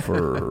those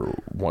for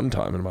one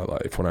time in my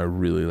life when I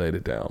really laid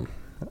it down.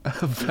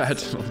 A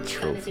vaginal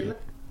trophy.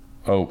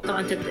 Oh.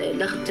 طبعا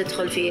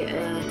تدخل في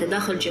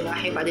تداخل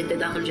جراحي بعد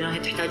التداخل الجراحي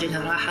تحتاج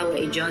لها راحة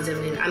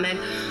وإجازة من العمل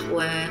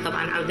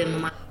وطبعا عودة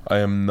الممارسة. I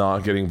am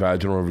not getting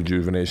vaginal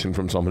rejuvenation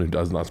from someone who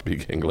does not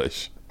speak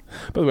English.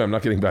 By the way, I'm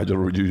not getting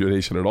vaginal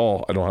rejuvenation at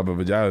all. I don't have a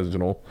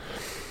vaginal.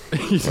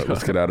 Right,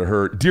 let's get out of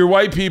her. Dear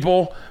White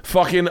People,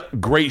 fucking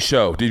great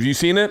show. Have you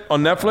seen it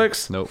on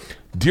Netflix? Nope.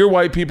 Dear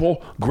White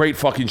People, great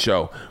fucking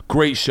show.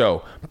 Great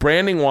show.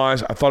 Branding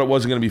wise, I thought it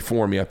wasn't going to be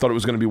for me. I thought it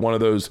was going to be one of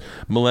those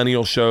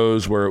millennial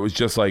shows where it was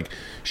just like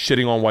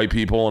shitting on white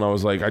people. And I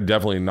was like, I'm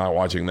definitely not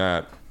watching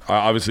that.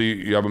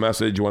 Obviously, you have a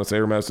message. You want to say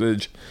your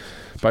message.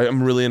 But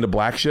I'm really into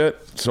black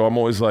shit. So I'm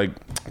always like,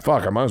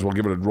 fuck, I might as well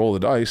give it a roll of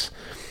the dice.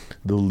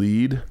 The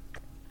lead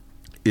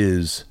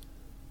is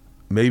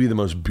maybe the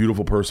most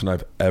beautiful person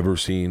I've ever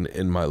seen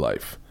in my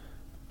life.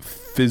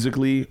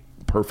 Physically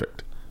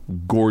perfect.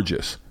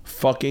 Gorgeous.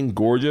 Fucking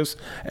gorgeous.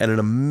 And an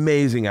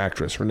amazing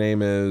actress. Her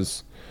name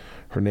is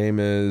I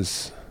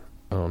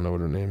don't know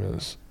what her name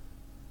is.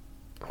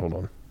 Hold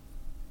on.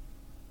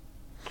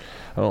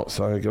 I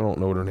don't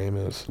know what her name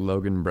is.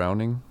 Logan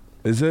Browning?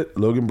 Is it?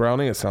 Logan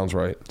Browning? It sounds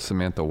right.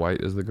 Samantha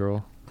White is the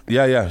girl?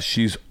 Yeah.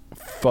 She's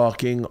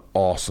fucking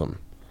awesome.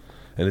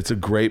 And it's a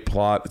great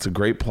plot. It's a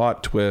great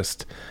plot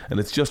twist. And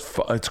it's just,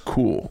 it's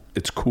cool.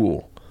 It's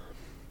cool.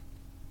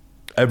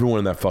 Everyone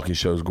in that fucking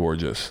show is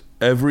gorgeous.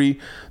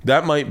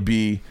 That might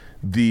be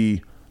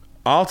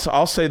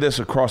I'll say this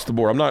across the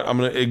board. I'm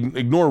going to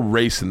ignore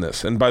race in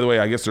this. And by the way,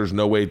 I guess there's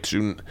no way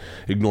to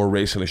ignore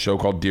race in a show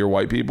called Dear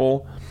White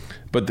People.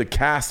 But the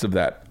cast of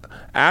that,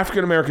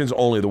 African Americans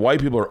only, the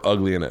white people are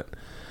ugly in it.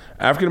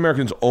 African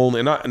Americans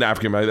only, not an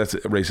African, that's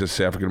racist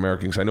to African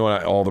Americans. I know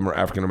not all of them are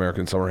African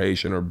Americans. Some are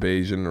Haitian or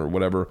Bayesian or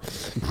whatever.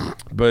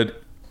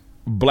 But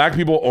black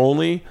people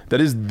only,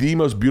 that is the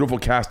most beautiful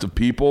cast of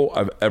people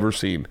I've ever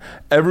seen.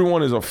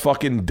 Everyone is a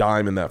fucking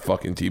dime in that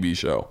fucking TV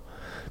show.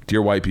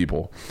 Dear white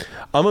people.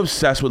 I'm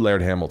obsessed with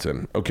Laird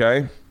Hamilton,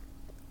 okay?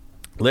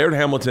 Laird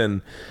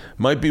Hamilton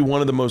might be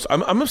one of the most...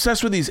 I'm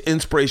obsessed with these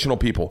inspirational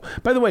people.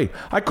 By the way,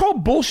 I call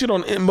bullshit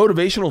on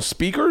motivational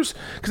speakers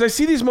because I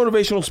see these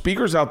motivational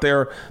speakers out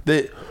there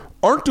that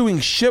aren't doing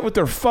shit with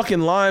their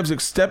fucking lives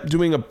except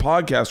doing a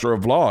podcast or a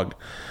vlog.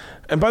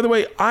 And by the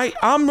way,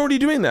 I'm already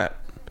doing that.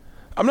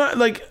 I'm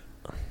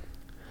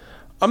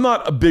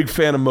not a big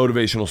fan of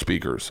motivational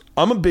speakers.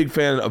 I'm a big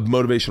fan of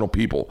motivational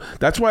people.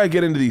 That's why I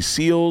get into these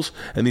SEALs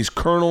and these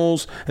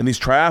colonels and these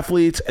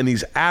triathletes and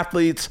these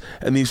athletes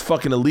and these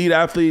fucking elite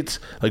athletes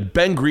like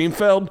Ben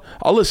Greenfield.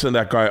 I'll listen to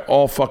that guy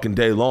all fucking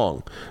day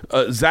long.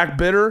 Zach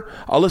Bitter,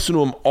 I'll listen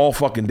to him all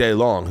fucking day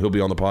long. He'll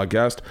be on the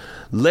podcast.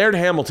 Laird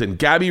Hamilton,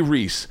 Gabby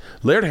Reese.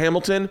 Laird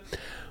Hamilton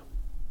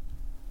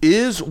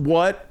is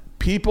what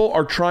people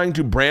are trying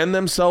to brand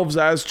themselves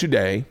as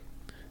today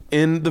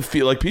in the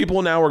field. Like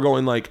people now are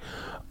going like,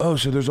 oh,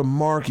 so there's a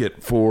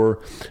market for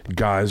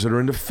guys that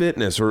are into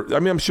fitness. Or, I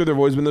mean, I'm sure there have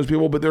always been those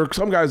people, but there are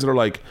some guys that are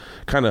like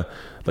kind of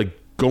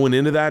like going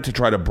into that to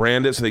try to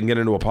brand it so they can get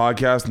into a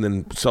podcast and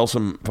then sell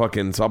some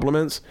fucking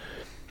supplements.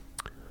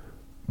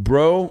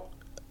 Bro,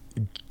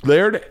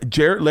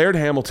 Laird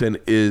Hamilton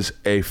is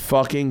a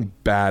fucking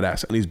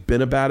badass. And he's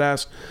been a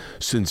badass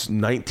since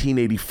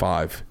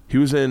 1985. He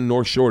was in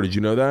North Shore. Did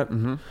you know that?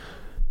 Mm-hmm.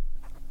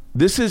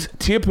 This is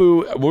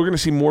Teapu. We're going to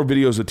see more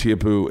videos of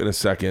Teapu in a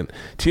second.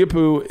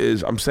 Teapu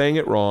is, I'm saying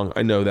it wrong.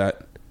 I know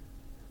that.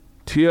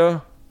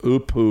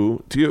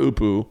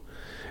 Teahupo'o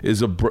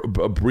is a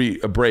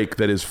break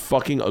that is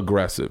fucking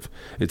aggressive.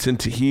 It's in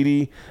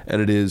Tahiti and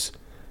it is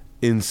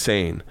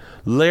insane.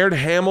 Laird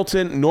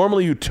Hamilton,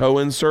 normally you tow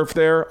and surf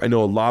there. I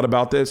know a lot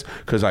about this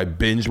because I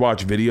binge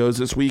watch videos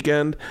this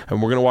weekend,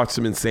 and we're going to watch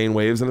some insane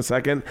waves in a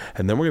second,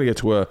 and then we're going to get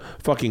to a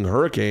fucking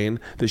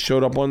hurricane that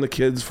showed up on the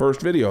kid's first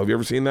video. Have you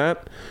ever seen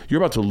that? You're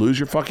about to lose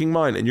your fucking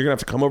mind, and you're going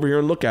to have to come over here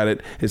and look at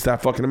it. It's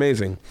that fucking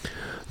amazing.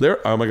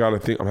 Oh my God, I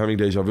think I'm having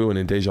deja vu, and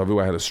in deja vu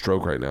I had a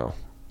stroke right now.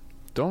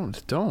 Don't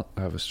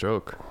have a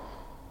stroke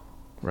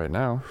right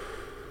now.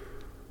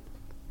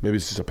 Maybe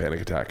it's just a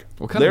panic attack.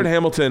 Laird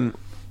Hamilton...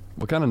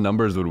 What kind of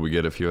numbers would we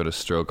get if you had a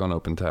stroke on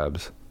Open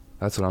Tabs?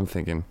 That's what I'm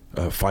thinking.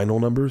 Final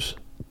numbers?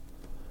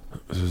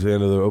 This is the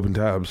end of the Open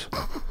Tabs.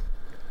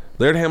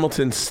 Laird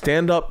Hamilton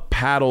stand-up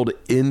paddled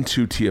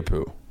into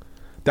Teahupo'o.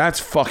 That's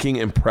fucking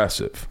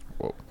impressive.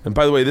 Whoa. And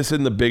by the way, this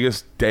isn't the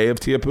biggest day of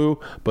Teahupo'o,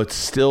 but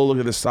still look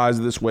at the size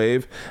of this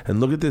wave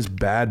and look at this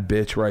bad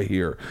bitch right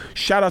here.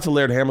 Shout out to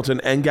Laird Hamilton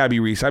and Gabby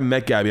Reese. I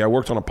met Gabby. I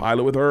worked on a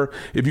pilot with her.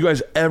 If you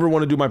guys ever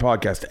want to do my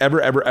podcast,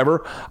 ever,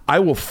 I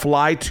will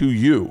fly to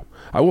you.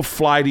 I will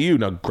fly to you.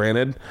 Now,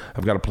 granted,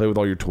 I've got to play with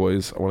all your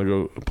toys. I want to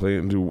go play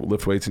and do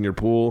lift weights in your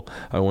pool.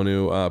 I want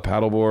to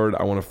paddleboard.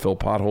 I want to fill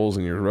potholes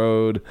in your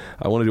road.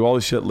 I want to do all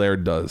the shit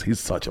Laird does. He's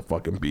such a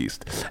fucking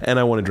beast. And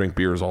I want to drink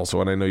beers also.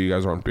 And I know you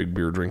guys aren't big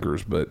beer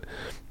drinkers, but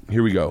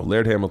here we go.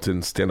 Laird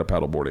Hamilton, stand-up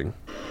paddleboarding.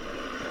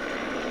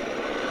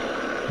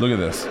 Look at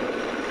this.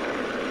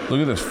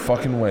 Look at this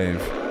fucking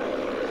wave.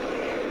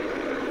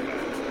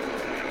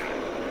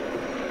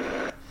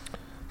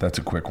 That's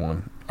a quick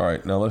one. All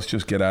right, now let's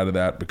just get out of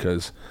that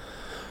because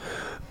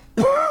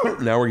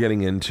now we're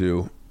getting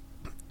into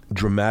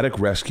dramatic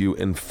rescue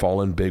in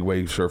fallen big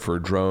wave surfer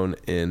drone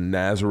in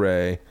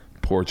Nazaré,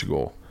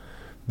 Portugal.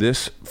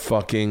 This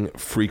fucking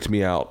freaked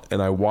me out,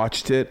 and I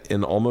watched it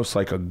in almost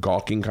like a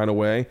gawking kind of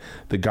way.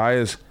 The guy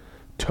is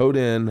towed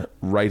in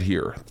right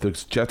here. The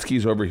jet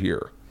ski's over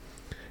here.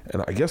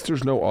 And I guess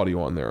there's no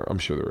audio on there. I'm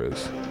sure there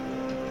is.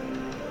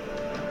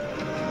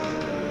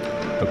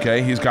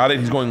 Okay, he's got it.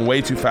 He's going way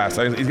too fast.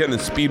 He's getting the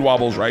speed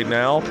wobbles right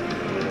now.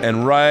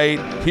 And right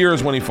here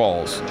is when he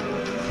falls.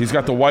 He's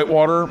got the white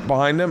water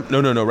behind him.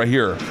 No, right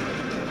here.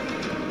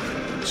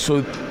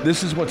 So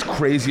this is what's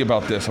crazy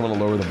about this. I'm going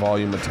to lower the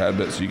volume a tad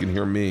bit so you can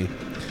hear me.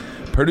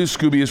 Perdu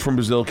Scooby is from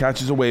Brazil,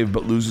 catches a wave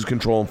but loses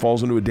control and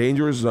falls into a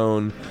dangerous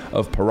zone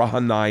of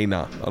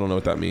Paranaína. I don't know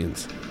what that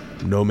means.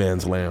 No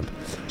man's land.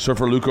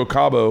 Surfer Luco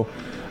Cabo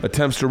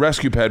attempts to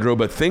rescue Pedro,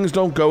 but things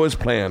don't go as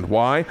planned.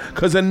 Why?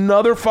 Because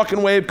another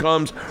fucking wave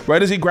comes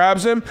right as he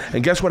grabs him,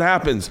 and guess what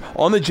happens?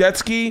 On the jet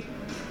ski,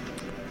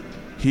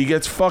 he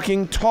gets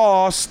fucking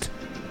tossed.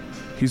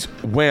 He's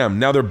wham.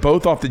 Now they're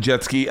both off the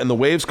jet ski, and the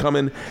wave's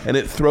coming, and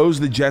it throws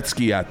the jet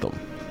ski at them.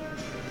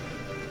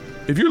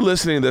 If you're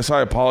listening to this,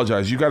 I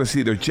apologize. You got to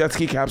see their jet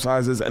ski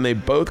capsizes, and they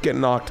both get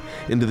knocked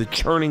into the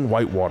churning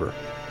white water.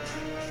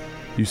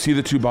 You see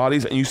the two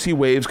bodies, and you see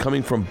waves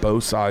coming from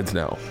both sides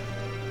now.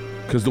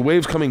 Because the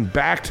waves coming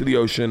back to the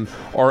ocean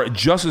are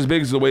just as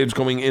big as the waves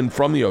going in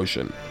from the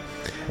ocean.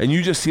 And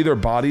you just see their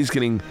bodies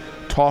getting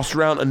tossed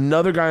around.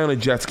 Another guy on a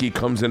jet ski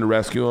comes in to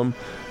rescue him.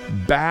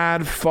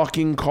 Bad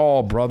fucking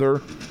call,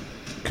 brother.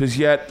 Because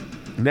yet,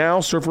 now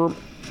surfer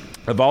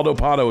Evaldo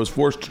Pato is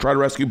forced to try to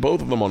rescue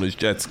both of them on his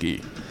jet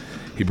ski.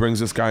 He brings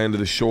this guy into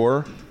the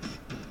shore.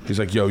 He's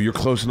like, yo, you're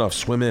close enough.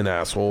 Swim in,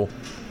 asshole.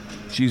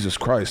 Jesus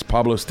Christ.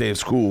 Pablo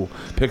stays cool.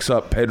 Picks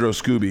up Pedro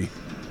Scooby.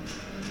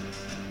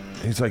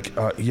 He's like,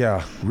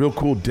 yeah, real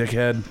cool,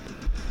 dickhead.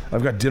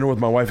 I've got dinner with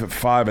my wife at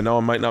 5, and now I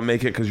might not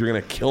make it because you're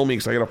going to kill me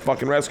because I got to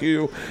fucking rescue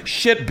you.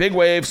 Shit, big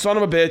wave, son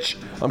of a bitch.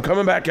 I'm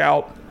coming back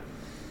out.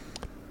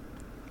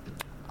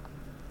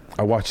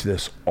 I watched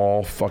this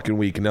all fucking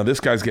week. And now this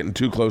guy's getting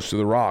too close to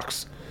the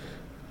rocks.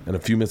 And a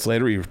few minutes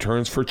later, he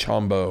returns for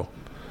Chumbo.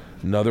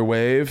 Another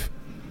wave.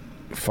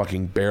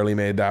 Fucking barely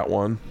made that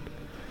one.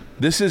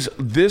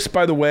 This,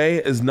 by the way,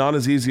 is not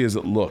as easy as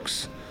it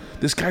looks.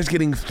 This guy's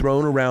getting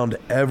thrown around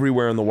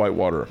everywhere in the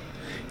whitewater.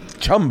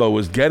 Chumbo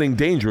is getting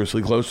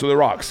dangerously close to the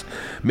rocks,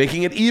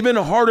 making it even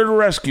harder to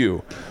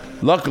rescue.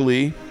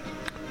 Luckily,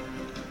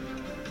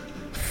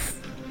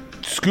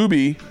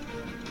 Chato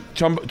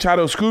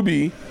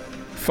Scooby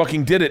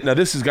fucking did it. Now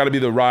this has got to be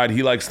the ride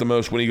he likes the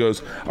most when he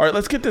goes, all right,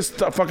 let's get this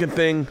fucking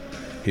thing.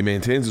 He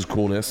maintains his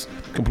coolness,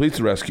 completes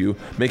the rescue,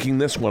 making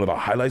this one of the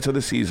highlights of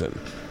the season.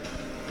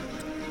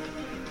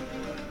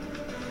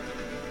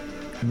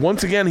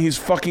 Once again, he's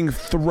fucking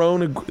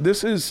thrown.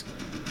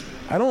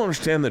 I don't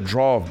understand the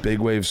draw of big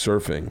wave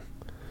surfing.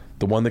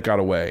 The one that got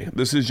away.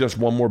 This is just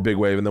one more big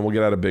wave, and then we'll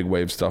get out of big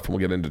wave stuff, and we'll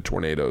get into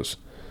tornadoes.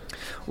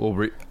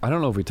 Well, I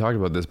don't know if we talked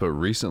about this, but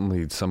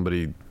recently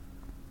somebody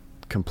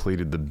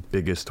completed the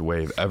biggest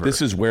wave ever.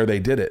 This is where they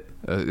did it.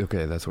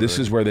 Okay, that's what. This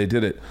is where they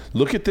did it.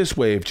 Look at this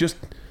wave.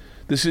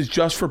 This is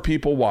just for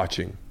people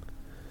watching.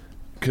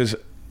 Because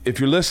if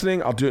you're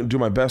listening, I'll do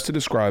my best to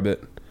describe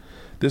it.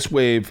 This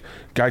wave,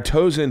 guy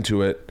toes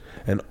into it,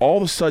 and all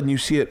of a sudden you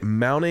see it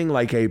mounting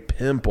like a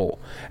pimple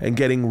and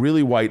getting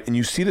really white, and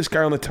you see this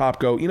guy on the top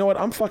go, you know what,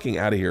 I'm fucking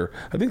out of here.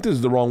 I think this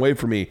is the wrong wave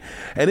for me.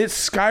 And it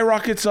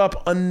skyrockets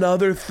up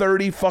another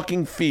 30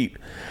 fucking feet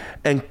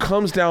and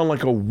comes down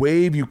like a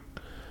wave.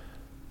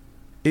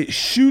 It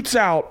shoots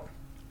out,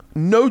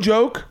 no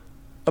joke,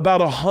 about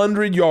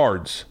 100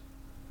 yards.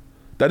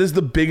 That is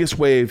the biggest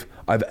wave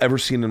I've ever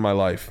seen in my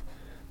life.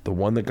 The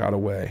one that got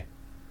away.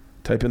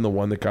 Type in the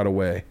one that got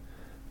away.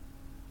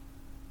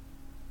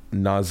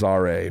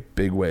 Nazare,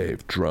 big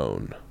wave,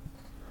 drone.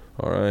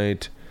 All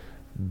right.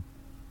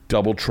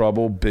 Double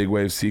Trouble, big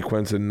wave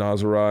sequence in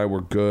Nazare.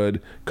 We're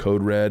good.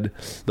 Code Red.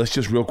 Let's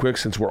just real quick,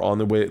 since we're on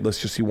the way,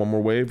 let's just see one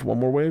more wave. One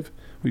more wave?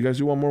 Will you guys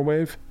do one more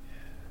wave?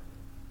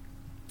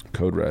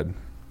 Code Red.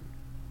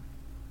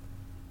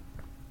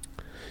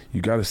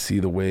 You got to see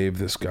the wave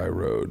this guy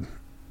rode.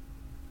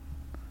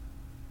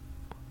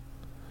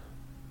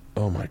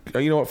 Oh my,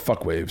 you know what?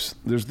 Fuck waves.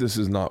 This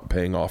is not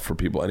paying off for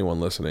people, anyone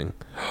listening.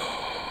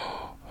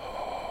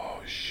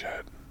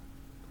 Shit.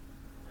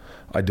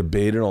 I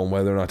debated on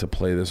whether or not to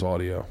play this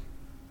audio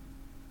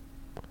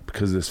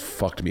because this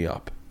fucked me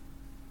up.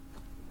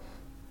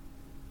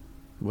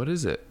 What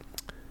is it?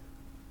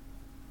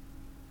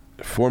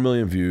 4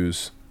 million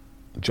views.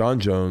 John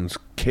Jones,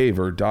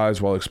 caver,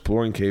 dies while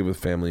exploring cave with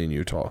family in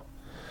Utah.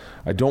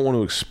 I don't want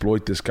to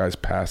exploit this guy's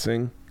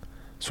passing,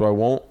 so I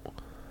won't.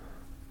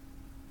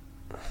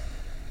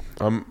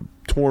 I'm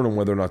torn on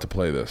whether or not to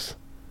play this.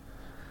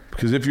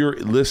 Because if you're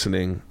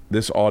listening,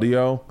 this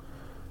audio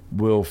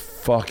will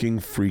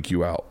fucking freak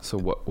you out. So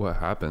what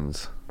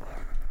happens?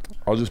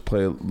 I'll just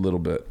play a little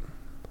bit.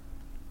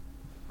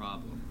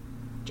 Problem.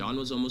 John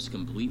was almost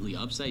completely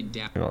upside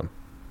down. Hang on.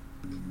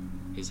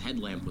 His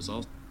headlamp was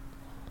also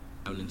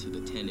down into the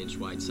 10-inch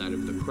wide side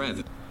of the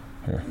crevice.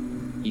 Here.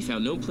 He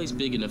found no place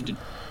big enough to...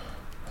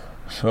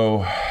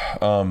 So,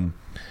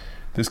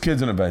 this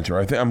kid's an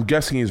adventurer. I'm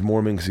guessing he's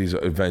Mormon because he's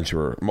an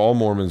adventurer. All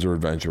Mormons are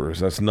adventurers.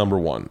 That's number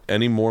one.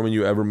 Any Mormon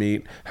you ever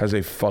meet has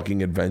a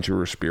fucking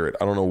adventurer spirit.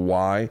 I don't know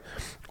why.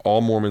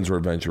 All Mormons are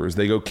adventurers.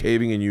 They go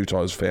caving in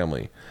Utah as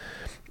family.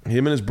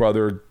 Him and his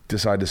brother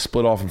decide to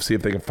split off and see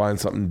if they can find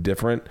something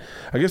different.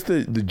 I guess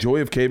the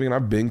joy of caving, and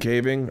I've been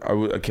caving,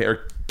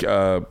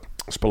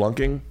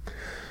 spelunking.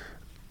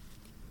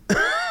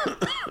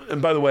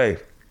 And by the way,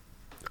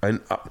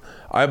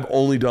 I've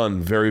only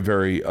done very,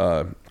 very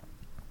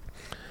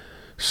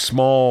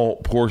small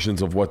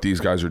portions of what these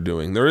guys are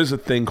doing. There is a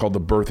thing called the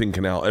birthing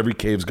canal. Every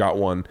cave's got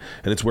one,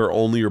 and it's where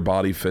only your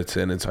body fits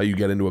in. It's how you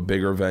get into a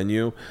bigger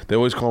venue. They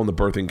always call them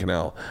the birthing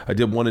canal. I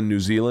did one in New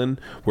Zealand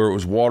where it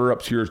was water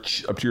up to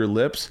your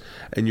lips,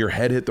 and your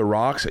head hit the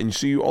rocks, and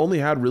so you only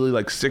had really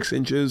like 6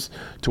 inches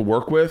to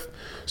work with.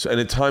 So, and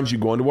at times you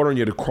go underwater and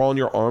you had to crawl on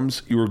your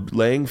arms. You were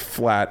laying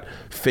flat,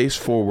 face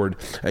forward,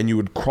 and you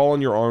would crawl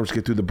on your arms to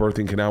get through the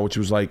birthing canal, which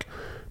was like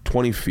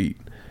 20 feet.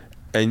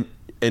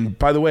 And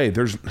by the way,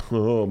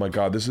 oh my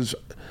God, this is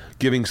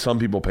giving some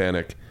people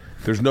panic.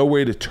 There's no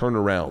way to turn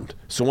around.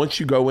 So once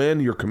you go in,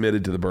 you're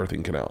committed to the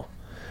birthing canal.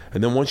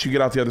 And then once you get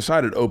out the other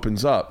side, it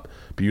opens up.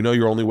 But you know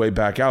your only way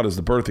back out is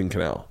the birthing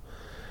canal.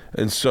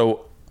 And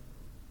so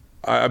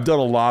I've done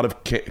a lot of,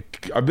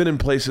 I've been in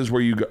places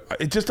where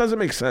it just doesn't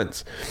make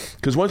sense.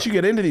 Because once you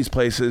get into these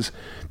places,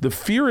 the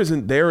fear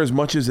isn't there as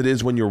much as it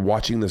is when you're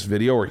watching this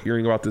video or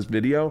hearing about this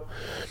video.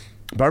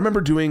 But I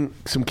remember doing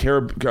some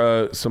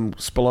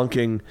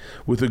spelunking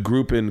with a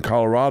group in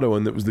Colorado,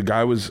 and the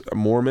guy was a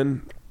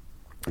Mormon,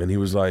 And he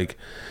was like,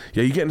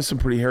 yeah, you get into some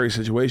pretty hairy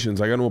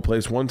situations. I got into a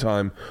place one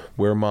time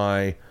where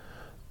my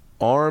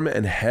arm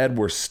and head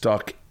were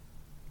stuck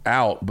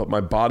out, but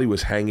my body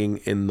was hanging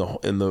in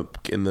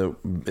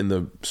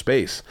the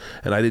space,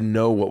 and I didn't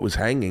know what was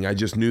hanging. I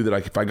just knew that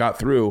if I got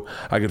through,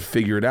 I could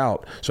figure it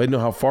out. So I didn't know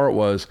how far it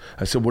was.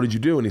 I said, what did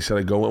you do? And he said,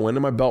 I went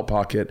in my belt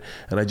pocket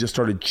and I just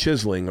started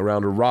chiseling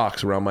around the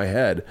rocks around my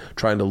head,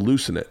 trying to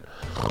loosen it.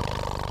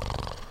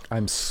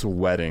 I'm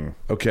sweating.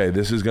 Okay,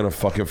 this is gonna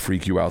fucking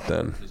freak you out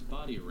then.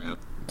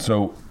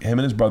 So him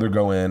and his brother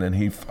go in, and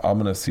I'm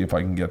gonna see if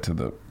I can get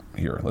to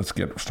here. Let's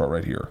start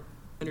right here.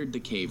 Entered the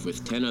cave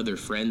with 10 other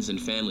friends and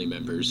family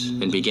members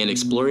and began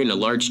exploring a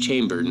large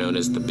chamber known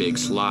as the Big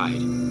Slide.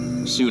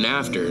 Soon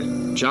after,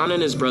 John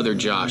and his brother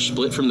Josh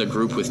split from the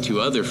group with 2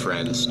 other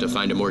friends to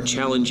find a more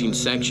challenging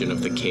section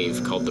of the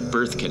cave called the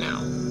Birth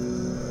Canal.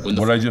 What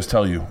did I just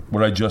tell you?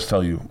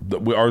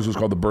 Ours was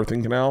called the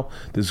Birthing Canal.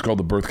 This is called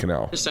the Birth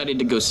Canal. Decided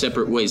to go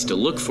separate ways to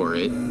look for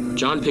it.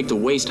 John picked a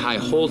waist-high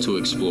hole to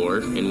explore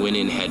and went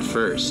in head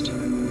first.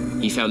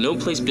 He found no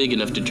place big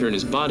enough to turn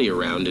his body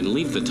around and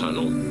leave the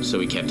tunnel,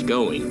 so he kept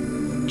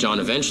going. John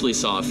eventually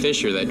saw a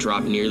fissure that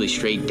dropped nearly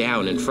straight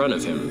down in front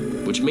of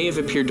him, which may have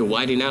appeared to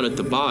widen out at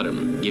the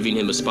bottom, giving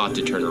him a spot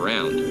to turn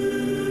around.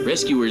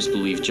 Rescuers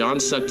believe John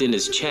sucked in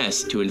his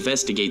chest to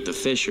investigate the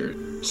fissure,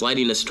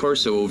 sliding his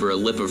torso over a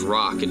lip of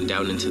rock and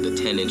down into the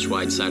 10-inch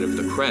wide side of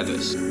the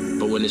crevice.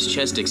 But when his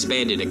chest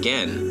expanded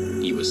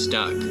again, he was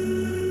stuck.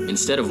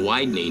 Instead of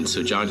widening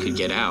so John could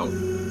get out,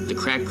 the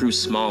crack grew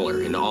smaller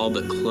and all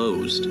but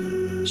closed.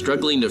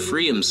 Struggling to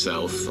free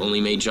himself only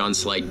made John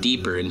slide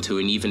deeper into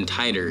an even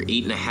tighter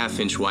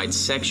 8.5-inch wide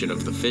section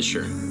of the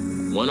fissure.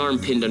 One arm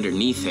pinned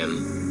underneath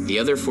him, the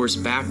other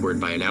forced backward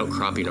by an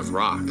outcropping of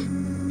rock.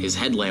 His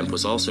headlamp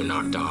was also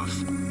knocked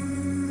off.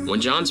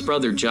 When John's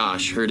brother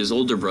Josh heard his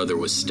older brother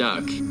was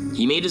stuck,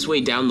 he made his way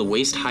down the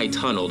waist-high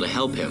tunnel to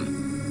help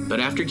him.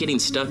 But after getting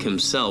stuck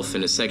himself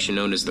in a section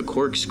known as the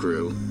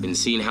corkscrew and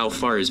seeing how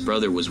far his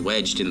brother was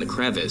wedged in the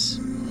crevice,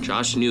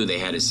 Josh knew they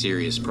had a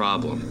serious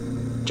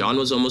problem. John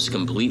was almost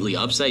completely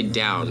upside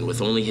down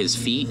with only his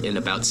feet and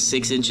about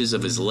 6 inches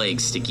of his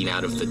legs sticking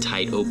out of the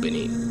tight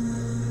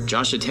opening.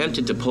 Josh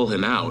attempted to pull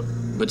him out,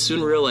 but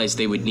soon realized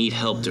they would need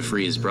help to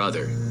free his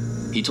brother.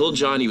 He told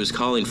John he was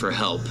calling for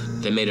help,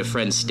 then made a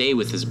friend stay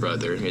with his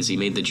brother as he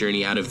made the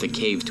journey out of the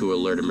cave to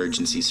alert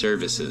emergency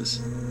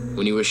services.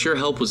 When he was sure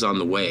help was on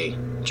the way,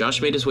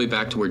 Josh made his way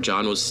back to where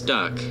John was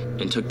stuck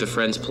and took the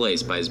friend's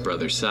place by his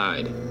brother's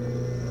side.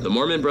 The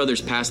Mormon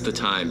brothers passed the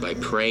time by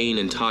praying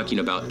and talking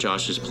about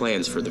Josh's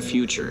plans for the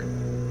future.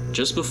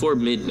 Just before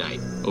midnight,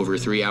 over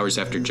 3 hours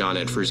after John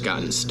had first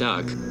gotten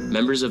stuck,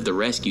 members of the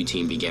rescue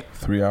team began...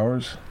 3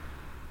 hours?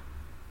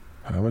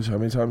 How much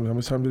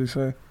time did he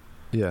say?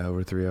 Yeah,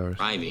 over 3 hours.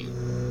 Arriving.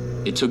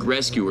 It took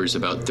rescuers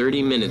about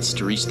 30 minutes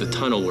to reach the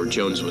tunnel where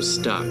Jones was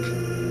stuck.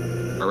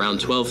 Around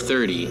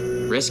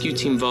 12:30, rescue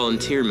team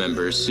volunteer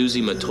member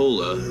Susie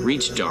Matola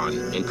reached John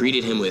and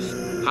greeted him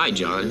with, "Hi,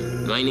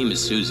 John. My name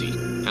is Susie.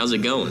 How's it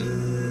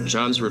going?"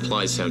 John's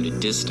reply sounded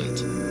distant.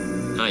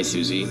 "Hi,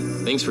 Susie.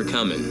 Thanks for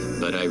coming,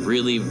 but I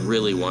really,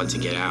 really want to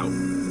get out."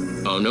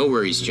 "Oh, no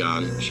worries,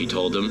 John," she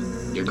told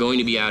him. "You're going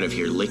to be out of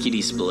here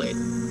lickety-split."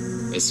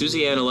 As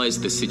Susie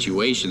analyzed the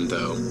situation,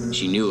 though,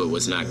 she knew it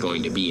was not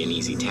going to be an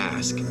easy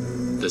task.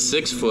 The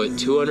 6-foot,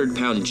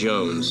 200-pound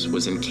Jones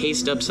was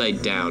encased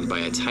upside down by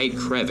a tight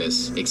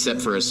crevice,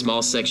 except for a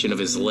small section of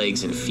his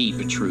legs and feet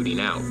protruding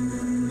out.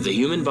 The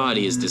human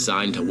body is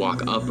designed to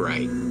walk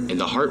upright, and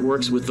the heart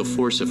works with the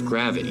force of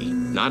gravity,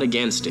 not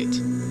against it.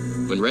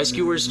 When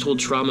rescuers told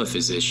trauma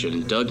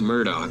physician Doug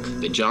Murdoch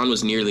that John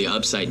was nearly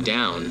upside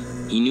down,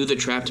 he knew the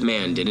trapped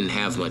man didn't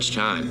have much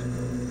time.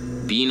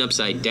 Being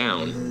upside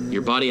down,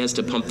 your body has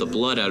to pump the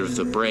blood out of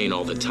the brain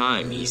all the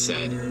time, he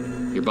said.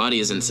 Your body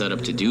isn't set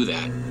up to do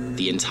that.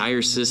 The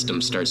entire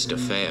system starts to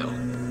fail.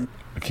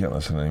 I can't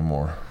listen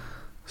anymore.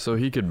 So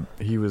he could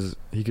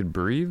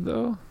breathe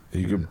though?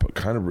 He could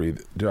kind of breathe.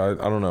 Dude, I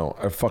don't know.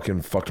 I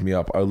fucking fucked me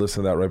up. I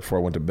listened to that right before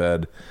I went to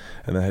bed,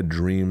 and I had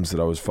dreams that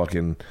I was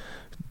fucking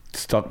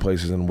stuck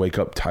places and wake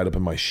up tied up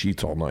in my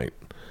sheets all night.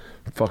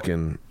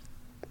 Fucking...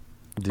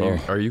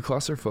 Are you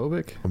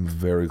claustrophobic? I'm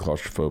very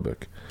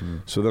claustrophobic.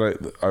 So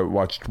then I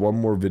watched one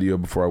more video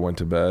before I went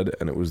to bed,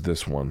 and it was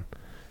this one.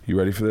 You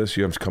ready for this?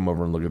 You have to come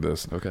over and look at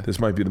this. Okay. This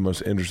might be the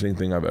most interesting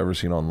thing I've ever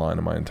seen online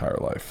in my entire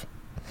life.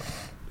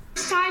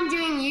 First time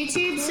doing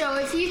YouTube, so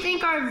if you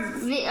think our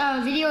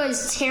video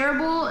is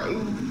terrible,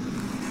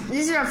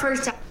 this is our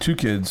first time. 2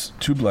 kids,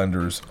 2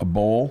 blenders, a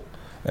bowl,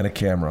 and a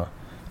camera.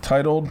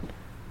 Titled,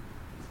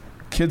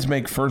 "Kids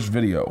Make First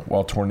Video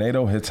While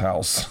Tornado Hits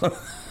House."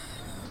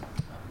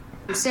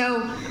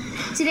 So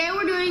today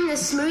we're doing the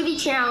smoothie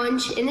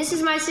challenge, and this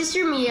is my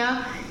sister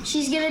Mia.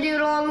 She's gonna do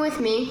it along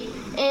with me,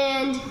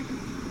 and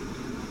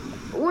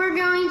we're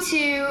going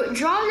to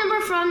draw a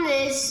number from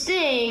this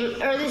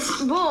thing, or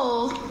this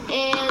bowl,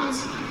 and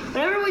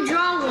whenever we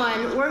draw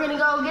one, we're gonna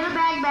go get a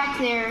bag back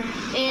there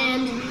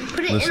and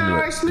put it in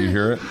our smoothie. Do you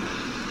hear it?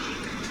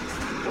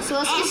 So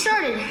let's get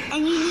started.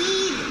 And you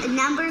need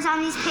numbers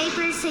on these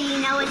papers so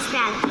you know it's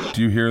bad.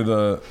 Do you hear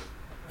the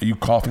Are you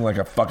coughing like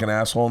a fucking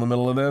asshole in the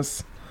middle of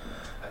this?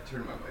 I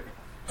turned my mic.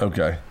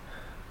 Okay.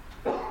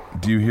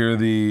 Do you hear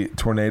the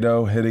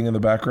tornado hitting in the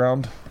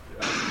background?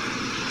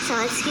 So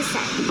let's get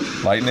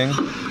started. Lightning?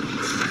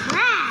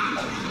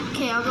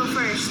 Okay, I'll go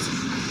first.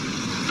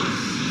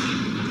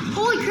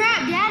 Holy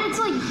crap, Dad, it's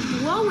like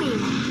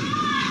blowing.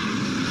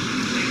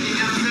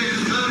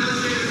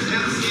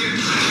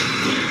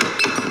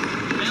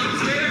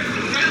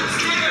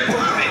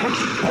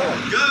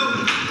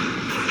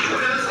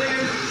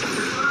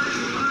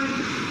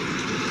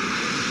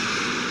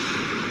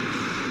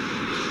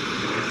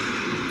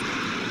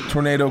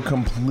 Tornado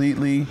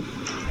completely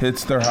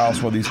hits their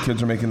house while these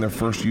kids are making their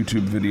first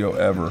YouTube video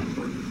ever.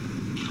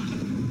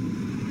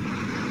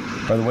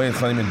 By the way, it's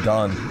not even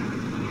done.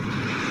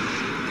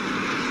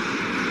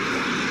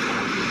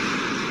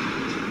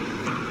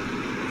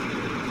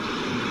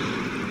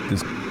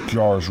 This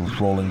jar is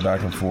rolling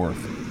back and forth.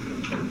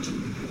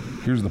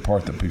 Here's the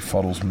part that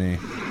befuddles me.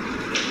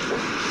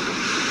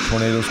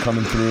 Tornadoes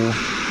coming through.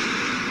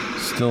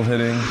 Still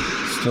hitting.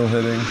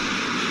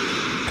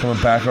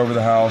 Coming back over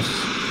the house.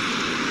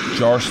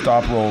 Jar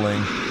stopped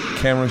rolling.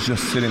 Camera's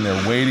just sitting there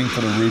waiting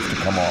for the roof to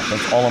come off.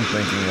 That's all I'm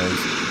thinking is,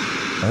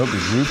 I hope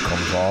this roof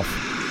comes off.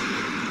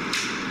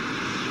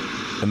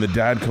 And the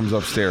dad comes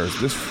upstairs.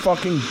 This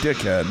fucking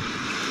dickhead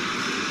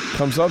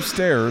comes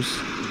upstairs.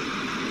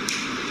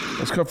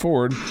 Let's cut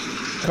forward.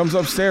 Comes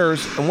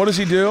upstairs, and what does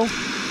he do?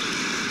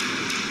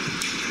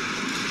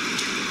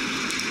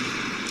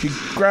 He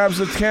grabs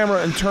the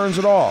camera and turns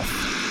it off.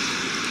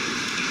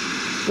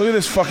 Look at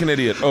this fucking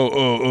idiot.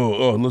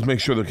 Oh, let's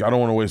make sure that I don't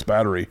want to waste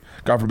battery.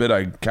 God forbid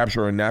I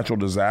capture a natural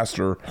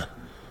disaster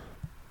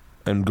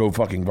and go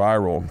fucking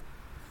viral.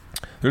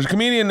 There's a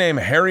comedian named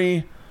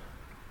Harry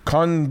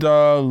Condolano.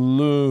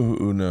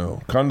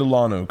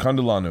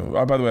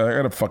 Oh, by the way, I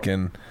gotta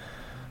fucking...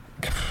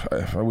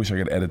 I wish I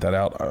could edit that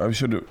out. I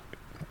should do...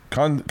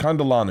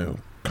 Condolano.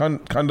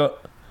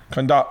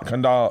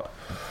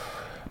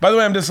 By the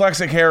way, I'm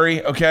dyslexic,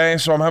 Harry, okay?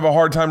 So I'm having a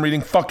hard time reading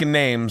fucking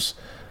names.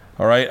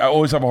 All right, I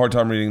always have a hard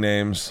time reading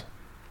names.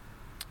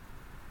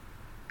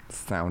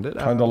 Sound it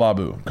out.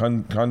 Condabalu.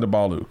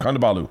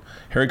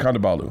 Harry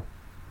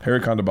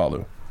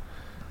Condabalu.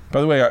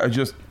 By the way,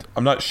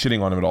 I'm not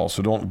shitting on him at all,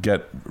 so don't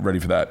get ready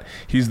for that.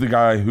 He's the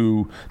guy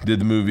who did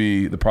the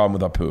movie The Problem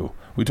with Apu.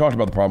 We talked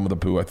about The Problem with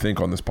Apu, I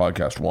think, on this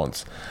podcast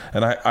once.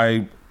 And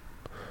I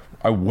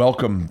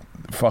welcome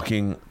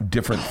fucking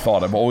different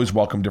thought. I've always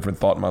welcomed different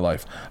thought in my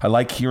life. I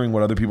like hearing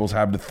what other people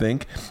have to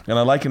think, and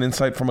I like an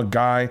insight from a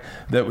guy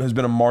that has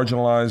been a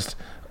marginalized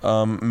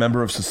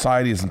member of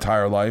society his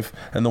entire life,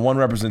 and the one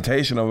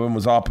representation of him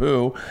was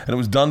Apu, and it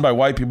was done by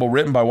white people,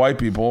 written by white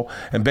people,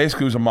 and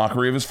basically it was a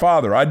mockery of his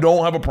father. I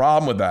don't have a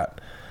problem with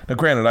that. Now,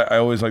 granted, I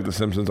always like The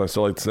Simpsons. I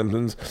still like The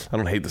Simpsons. I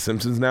don't hate The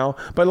Simpsons now,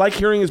 but I like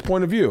hearing his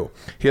point of view.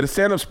 He had a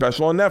stand-up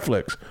special on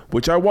Netflix,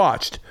 which I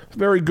watched.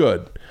 Very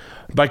good.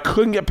 But I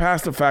couldn't get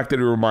past the fact that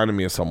he reminded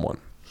me of someone.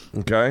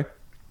 Okay?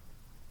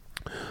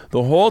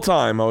 The whole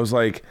time I was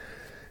like,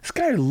 this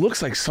guy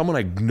looks like someone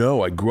I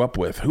know, I grew up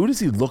with. Who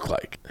does he look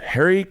like?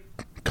 Harry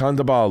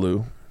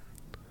Condabalu.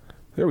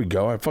 There we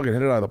go. I fucking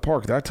hit it out of the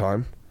park that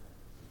time.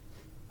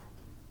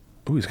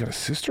 Ooh, he's got a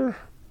sister?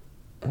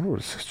 I wonder what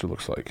his sister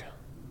looks like.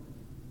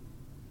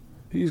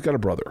 He's got a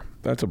brother.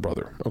 That's a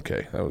brother.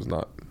 Okay, that was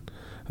not...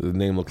 The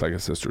name looked like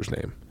his sister's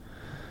name.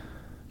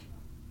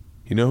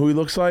 You know who he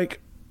looks like?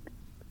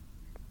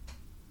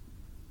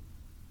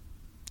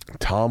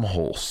 Tom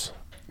Hulse.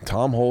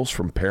 Tom Hulse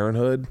from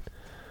Parenthood,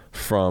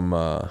 from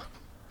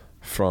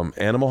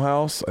Animal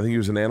House. I think he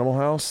was in Animal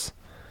House.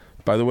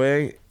 By the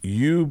way,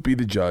 you be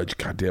the judge.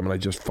 God damn it, I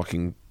just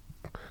fucking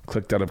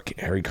clicked out of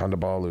Harry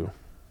Condabalu.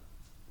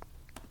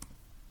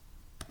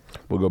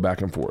 We'll go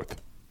back and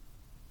forth.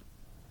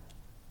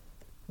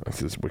 That's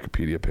his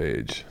Wikipedia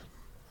page.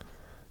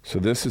 So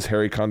this is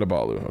Harry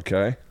Condabalu,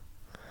 okay?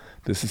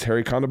 This is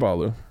Harry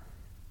Condabalu.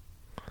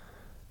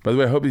 By the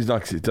way, I hope he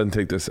doesn't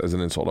take this as an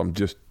insult. I'm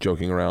just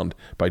joking around,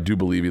 but I do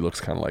believe he looks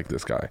kind of like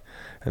this guy.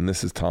 And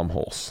this is Tom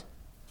Hulse.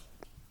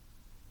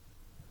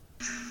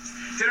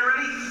 Dinner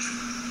ready?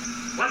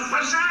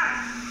 What's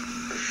that?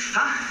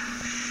 Huh?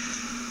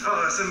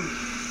 Oh, some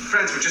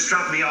friends were just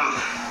dropping me off.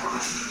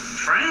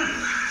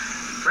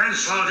 Friends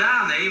slow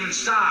down. They even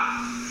stop.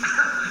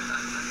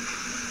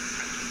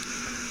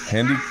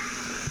 Handy,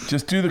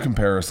 just do the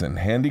comparison.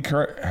 Harry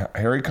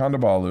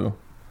Condabalu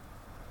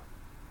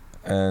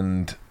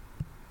and...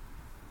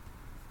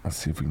 Let's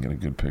see if we can get a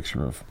good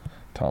picture of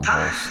Tom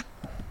Hulse.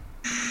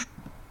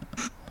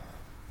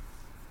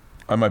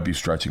 I might be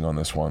stretching on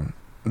this one.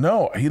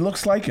 No, he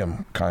looks like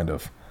him, kind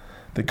of.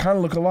 They kind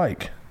of look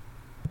alike.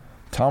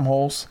 Tom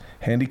Hulse,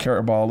 Handy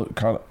Caraballo.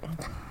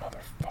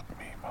 Motherfuck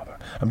me, mother.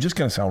 I'm just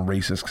going to sound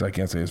racist because I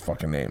can't say his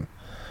fucking name.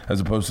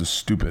 As opposed to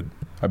stupid.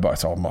 I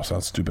almost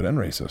sound stupid and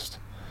racist.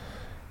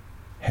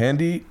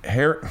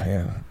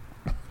 Man.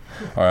 All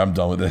right, I'm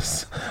done with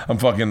this. I'm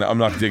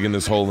not digging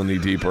this hole any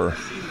deeper.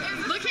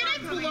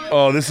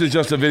 Oh, this is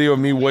just a video of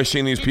me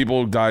wishing these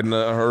people died in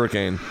a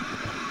hurricane.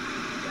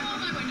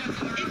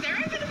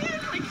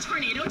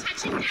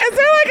 Is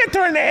there like like a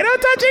tornado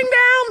touching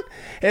down?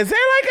 Is there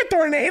like a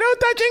tornado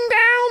touching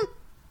down?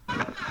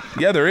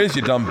 Yeah, there is,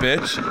 you dumb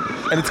bitch.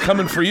 And it's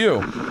coming for you.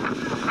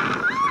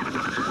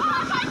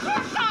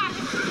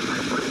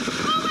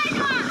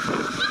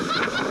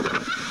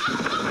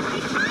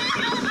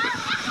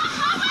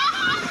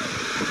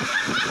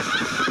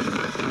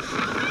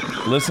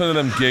 Listen to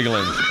them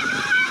giggling.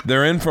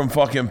 They're in from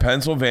fucking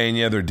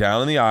Pennsylvania. They're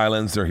down in the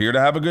islands. They're here to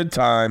have a good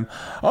time.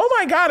 Oh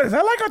my God, is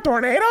that like a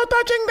tornado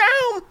touching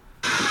down?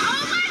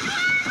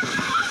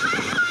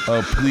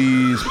 Oh,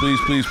 please, please,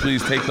 please,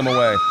 please take them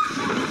away.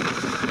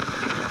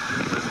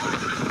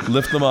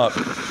 Lift them up.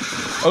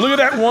 Oh, look at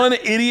that one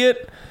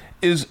idiot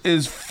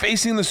is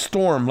facing the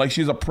storm like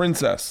she's a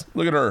princess.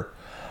 Look at her.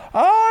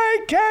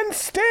 I can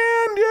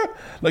stand you.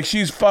 Like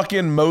she's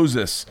fucking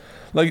Moses.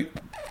 Like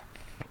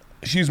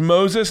she's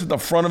Moses at the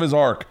front of his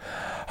ark.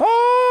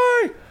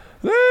 Hi.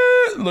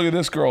 Look at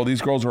this girl.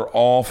 These girls are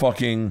all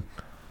fucking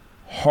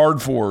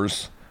hard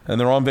fours. And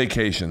they're on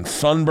vacation.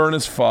 Sunburn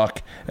as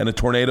fuck. And a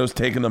tornado's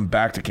taking them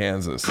back to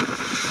Kansas.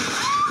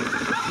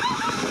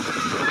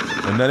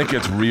 And then it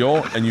gets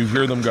real. And you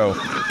hear them go,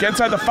 get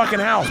inside the fucking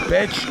house,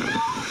 bitch.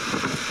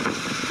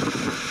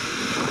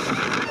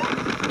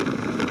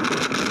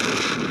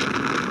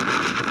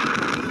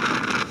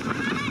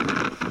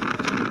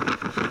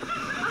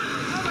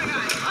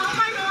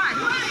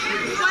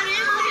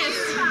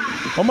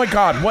 Oh my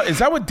God, what is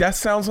that what death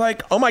sounds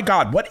like? Oh my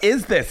God, what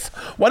is this?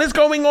 What is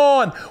going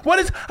on?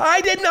 I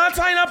did not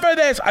sign up for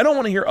this. I don't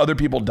want to hear other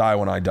people die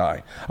when I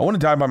die. I want to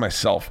die by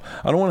myself.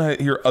 I don't want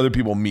to hear other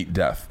people meet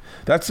death.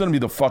 That's going to be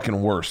the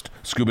fucking worst.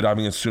 Scuba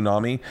diving in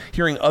tsunami,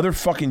 hearing other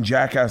fucking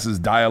jackasses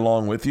die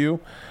along with you.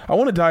 I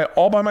want to die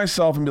all by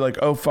myself and be like,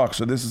 oh fuck,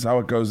 so this is how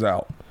it goes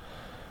out.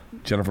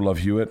 Jennifer Love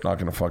Hewitt, not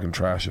going to fucking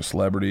trash a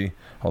celebrity,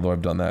 although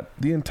I've done that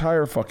the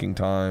entire fucking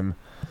time.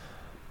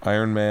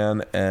 Iron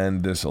Man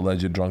and this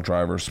alleged drunk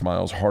driver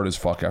smiles hard as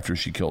fuck after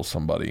she kills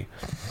somebody.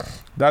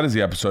 That is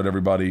the episode,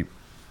 everybody.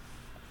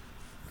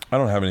 I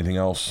don't have anything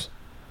else.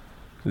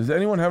 Does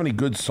anyone have any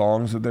good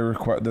songs that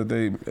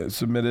they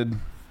submitted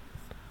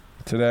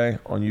today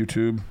on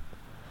YouTube?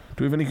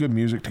 Do we have any good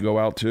music to go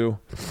out to?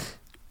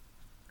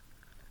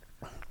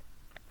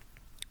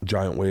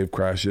 Giant wave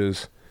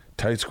crashes.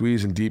 Tight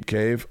squeeze in deep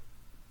cave.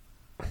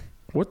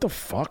 What the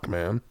fuck,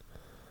 man?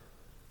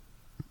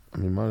 I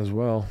mean, might as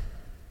well.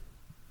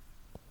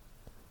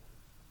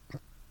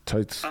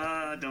 Tights.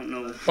 Don't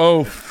know.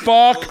 Oh,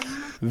 fuck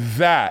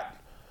that.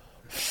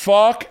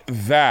 Fuck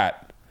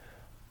that.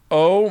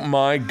 Oh,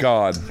 my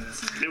God.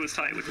 It was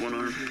tight with one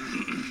arm.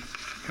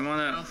 Come on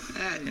up.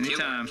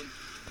 Anytime.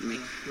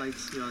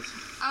 Lights, yours.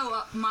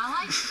 Oh, my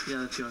light? Yeah,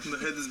 that's yours. The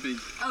head is big.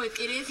 Oh, it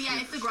is?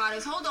 Yeah, it's the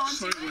grottos. Hold on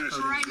to it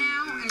for right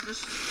now. And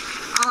just...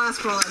 I'll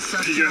ask for all that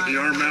stuff. You got the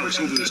arm out was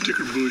over the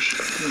sticker bush.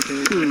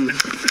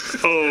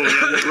 Oh,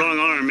 yeah, wrong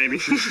arm, maybe.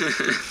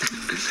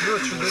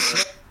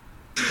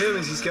 Him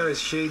is he's got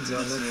his shades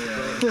on.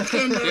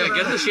 Yeah,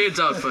 get the shades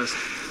off first.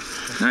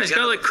 No, he's got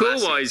to look cool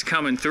while he's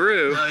coming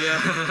through. Oh,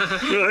 yeah.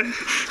 Really?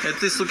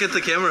 At least look at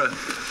the camera.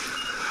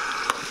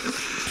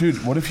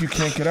 Dude, what if you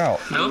can't get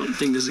out? I don't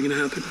think this is going to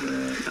happen.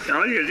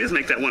 All you got to do is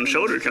make that one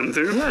shoulder come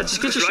through. Yeah,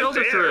 just get your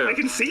shoulder through. I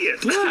can see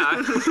it.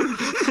 Yeah.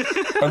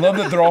 I love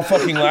that they're all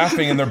fucking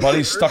laughing and their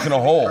buddy's stuck in a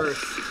hole.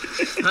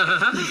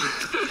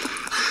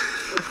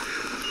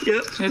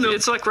 Yep.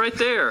 It's like right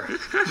there. You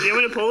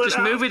want me to pull it Just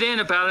out? move it in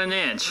about an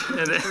inch.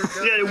 And then...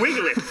 Yeah,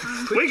 wiggle it.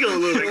 Wiggle a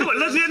little bit. Come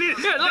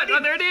on,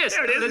 look, there it is.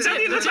 There it is.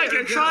 It looks like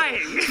you're trying.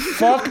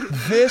 Fuck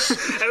this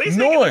At least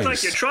noise. make it look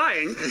like you're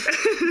trying.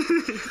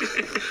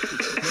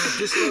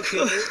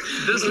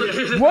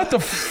 What the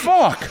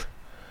fuck?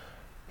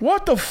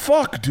 What the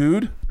fuck,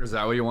 dude? Is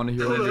that what you want to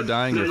hear when you're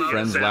dying? Your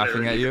friends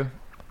laughing at you?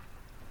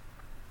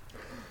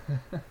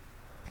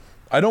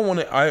 I don't want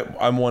to.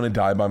 I want to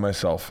die by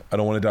myself. I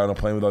don't want to die on a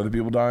plane with other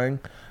people dying.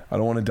 I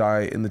don't want to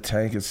die in the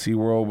tank at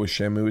SeaWorld where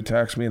Shamu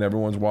attacks me and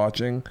everyone's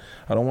watching.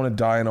 I don't want to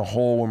die in a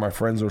hole where my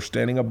friends are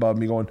standing above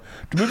me going,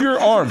 move your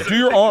arm, do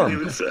your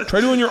arm.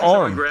 Try doing your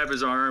arm. Grab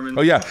his arm. And...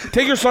 Oh yeah,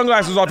 take your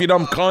sunglasses off, you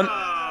dumb cunt.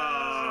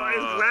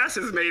 His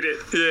glasses made it.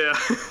 Yeah.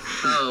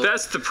 Oh.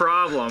 That's the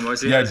problem.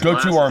 Yeah, go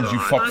 2 arms, you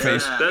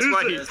fuckface. That's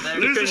why he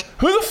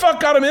Who the fuck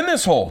got him in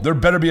this hole? There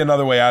better be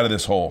another way out of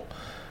this hole.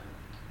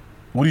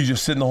 What, do you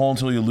just sit in the hole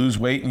until you lose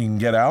weight and you can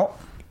get out?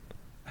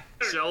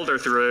 Shoulder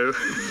through.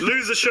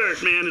 Lose the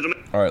shirt, man.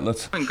 All right,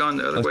 let's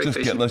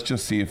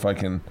just see if I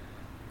can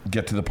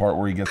get to the part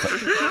where he gets up.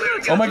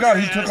 Oh my God,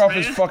 he took off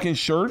his fucking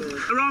shirt.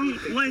 Wrong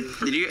way.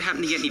 Did you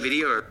happen to get any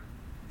video or?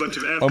 Bunch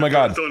of Oh my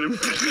God.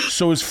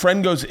 So his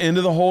friend goes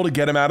into the hole to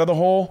get him out of the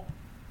hole?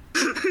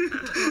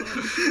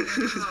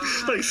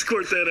 Like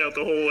squirt that out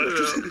the hole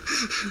after.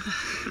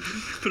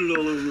 Put it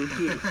all over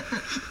him. Yeah.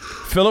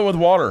 Fill it with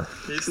water.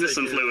 There's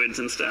some fluids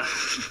and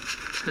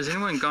stuff. Has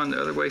anyone gone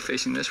the other way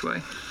facing this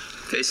way?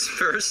 Face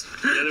first.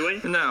 The other way?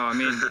 No, I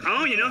mean.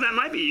 Oh, you know, that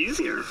might be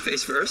easier.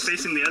 Face first.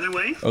 Facing the other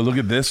way. Oh, look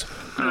at this.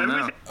 I don't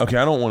know. Okay,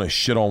 I don't want to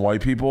shit on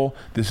white people.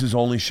 This is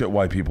only shit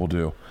white people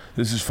do.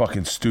 This is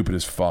fucking stupid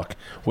as fuck.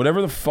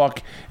 Whatever the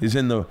fuck is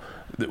in the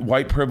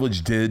white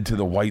privilege did to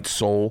the white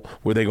soul,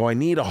 where they go, I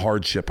need a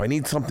hardship. I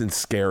need something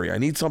scary. I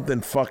need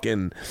something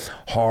fucking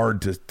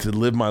hard to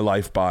live my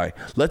life by.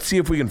 Let's see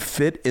if we can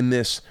fit in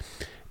this.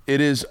 It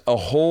is a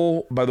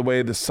hole, by the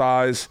way, the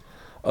size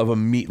of a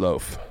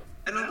meatloaf.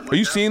 Are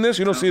you seeing this?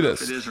 You don't see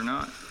this. If it is or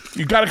not.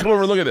 You gotta come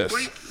over and look at this.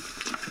 Wait.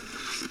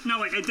 No,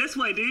 wait, this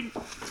way, dude.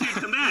 Dude,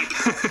 come back.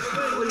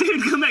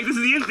 Dude, come back. This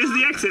is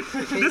the exit.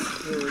 This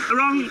the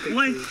wrong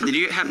way. Did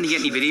you happen to get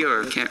any video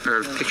or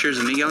pictures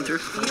of me going through?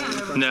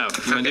 No.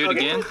 You want to do it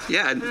again?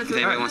 Yeah, if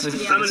anybody wants to.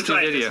 I'm gonna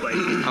try it this way.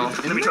 Oh.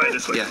 Let me try it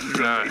this way. Yeah.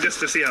 All right. Just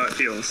to see how it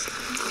feels.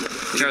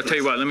 Here, I'll tell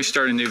you what. Let me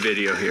start a new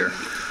video here.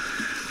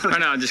 Oh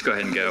no, just go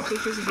ahead and go. Okay.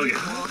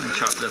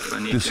 Chop it up if I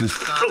need This to. is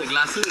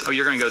Oh,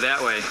 you're gonna go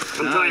that way.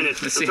 I'm trying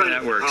it. Let's see how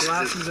that works.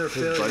 Glasses are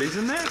filled. Buddies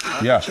in there?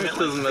 yeah.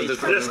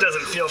 This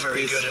doesn't feel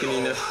very good at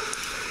all.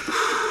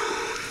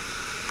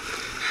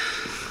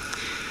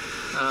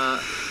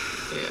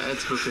 Yeah,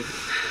 it's crooked.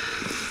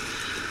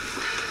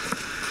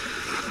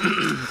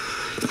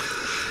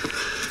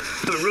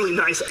 A really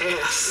nice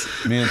ass.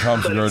 Me and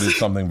Tom Segura did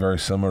something very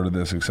similar to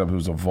this, except it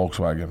was a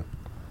Volkswagen.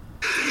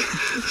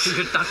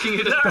 You're tucking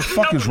it What the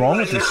fuck is wrong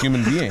with this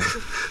human being?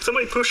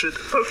 Somebody push it.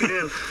 Poke it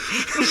in.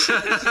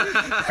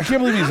 I can't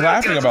believe he's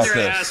laughing about Your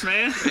this. ass,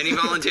 man. Any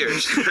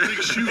volunteers?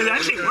 It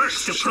actually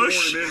works to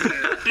push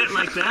it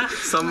like that.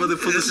 Somebody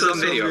put this on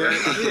video, right?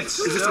 Is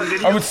this on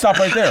video? I would stop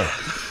right there.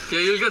 Yeah,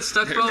 you'll get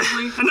stuck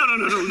probably. No,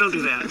 don't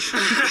do that.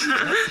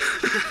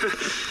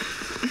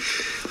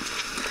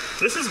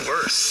 This is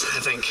worse, I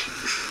think.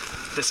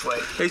 This way.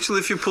 Actually,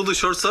 if you pull the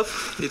shorts up,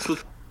 it will.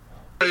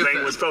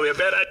 Thing was probably a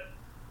bad idea.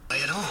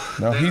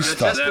 Now he's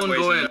stuck. Chest won't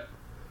go in.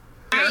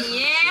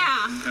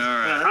 Yeah. All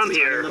right. I'm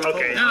here.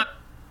 Okay.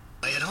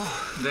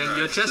 Then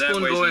your chest That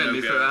won't way's go no in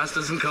if go. your ass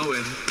doesn't go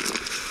in.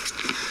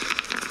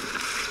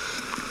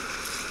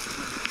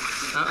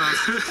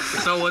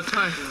 So what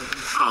time?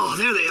 Oh,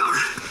 there they are.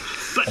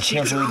 But I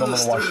can't believe I'm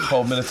gonna watch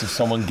 12 minutes of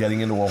someone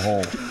getting into a hole.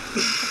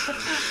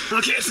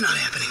 Okay, it's not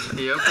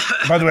happening. Yep.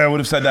 By the way, I would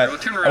have said that.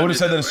 I would have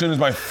said that as soon as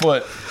my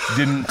foot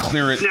didn't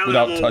clear it Now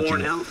without that I'm all touching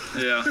worn it. out.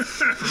 Yeah.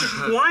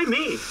 Why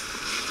me?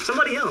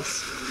 Somebody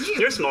else.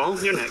 You're small.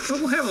 You're next.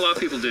 We'll have a lot of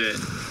people do it.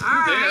 All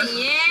right.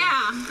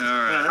 Yeah. All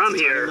right. I'm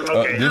here.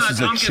 Okay. This is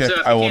a Tom chick gets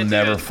up. I You will can't do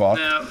never it. fuck.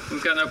 No,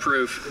 we've got no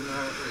proof.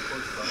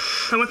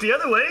 I went the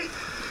other way.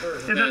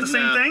 Is that the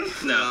same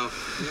thing? No.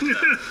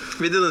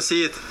 We didn't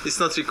see it. It's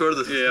not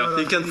recorded. Yeah.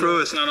 You can't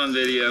prove It's not on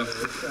video.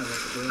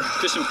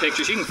 Just some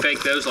pictures. You can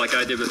fake those like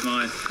I did with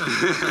mine.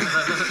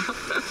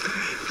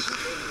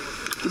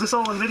 Is this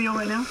all on video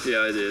right now?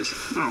 Yeah, it is.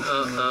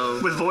 Oh.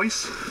 With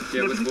voice?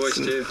 Yeah, with voice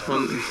too.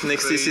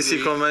 Next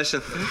CCC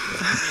convention.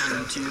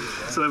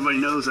 So everybody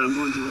knows that I'm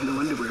going to with no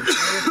underwear.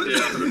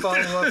 Yeah.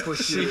 Follow up with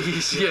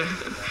Jeez, yeah.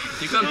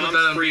 You can't put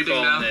that on breathing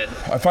now.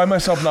 I find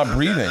myself not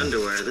breathing.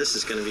 Underwear. This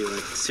is going to be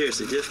like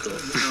seriously difficult.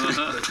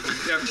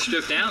 You have to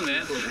strip down,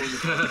 man.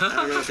 I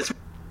don't know if it's.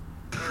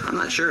 I'm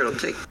not sure it'll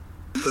take.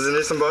 Does it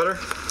need some butter?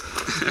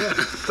 Yeah. I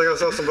think I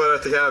saw some butter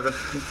at the cabin.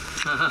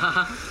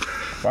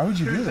 Why would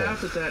you do Turns that?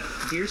 out that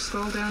deer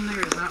skull down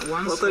there is not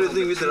one What skull. are you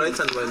doing with the right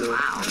hand, by the way?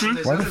 Wow.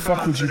 Why the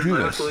fuck would you do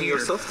this? Pulling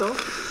yourself down?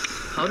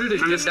 How did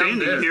it I'm get just down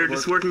standing there? here,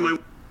 just working my.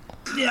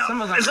 Yeah.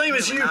 Same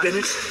as you,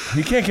 Bennett.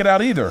 He can't get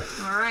out either.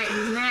 All right.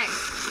 Who's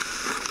next?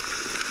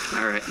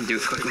 All right, do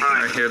it quickly. All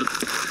right. Here.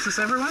 Is this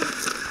everyone?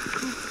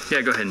 Yeah,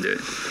 go ahead and do it.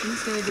 I'm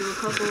just gonna do a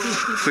couple of.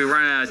 If we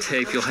run out of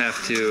tape, you'll have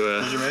to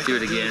do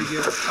it again.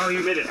 Oh,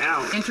 you made it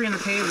out. Entry in the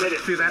cave. Made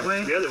it through that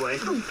way. The other way.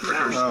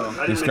 Oh.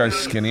 I This didn't guy's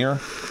make skinnier.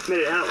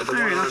 Made it out with the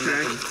All right, one I'll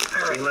arm.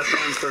 try. Okay, left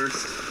arm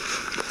first.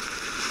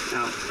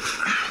 Out.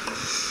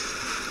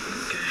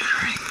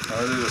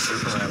 I'll do the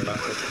Superman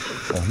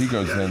method. Well, he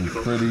goes in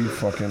pretty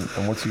fucking.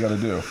 And what's he got to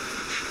do?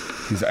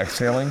 He's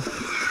exhaling.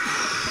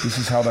 This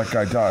is how that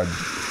guy died.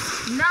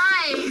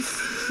 Nice.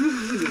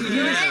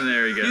 And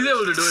there you go. He's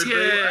able to do it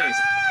very Yay.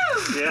 fast.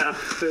 Yeah,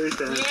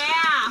 Thursday.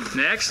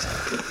 Yeah. Next.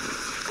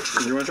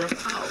 You want to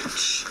try?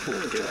 Ouch.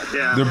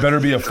 Yeah. There better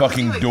be a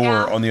fucking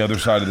door on the other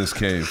side of this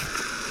cave.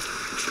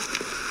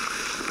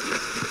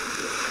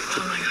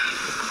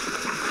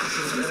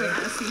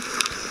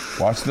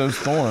 Watch those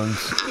thorns.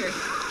 Here,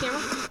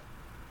 camera.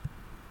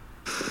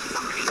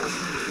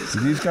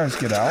 Did these guys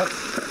get out?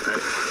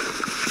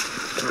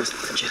 Must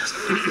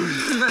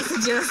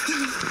adjust.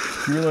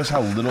 Do you realize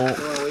how little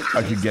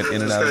I could get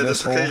in and out of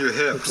this hole? Dislocate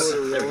your hips.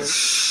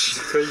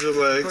 Dislocate your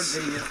legs.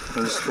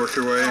 And just work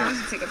your way in.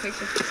 Take a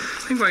picture.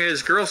 I think what it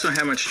is, girls don't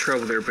have much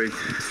trouble there, but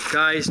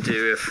guys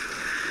do if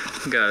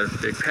you got a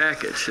big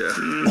package. So.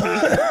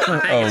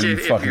 Oh, you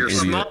if fucking you're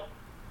idiot. small,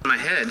 my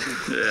head.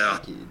 Yeah.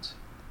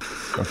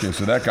 Okay,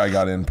 so that guy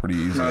got in pretty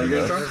easily, I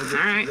guess. All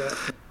right.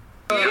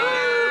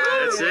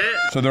 That's it.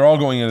 So they're all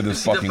going into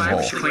this fucking We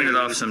hole. should clean it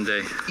off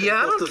someday. Yeah,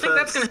 I don't think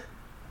that's gonna.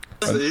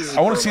 I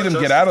want to see them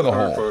get out of the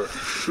hole.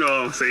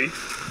 Oh, see?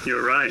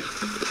 You're right.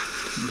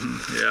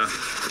 Yeah.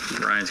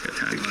 Ryan's got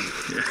time.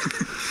 Yeah.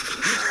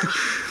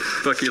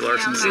 Bucky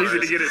Larson's easy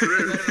to get it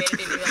through.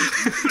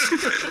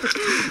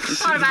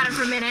 Thought about it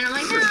for a minute. I'm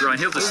like, no. Ryan,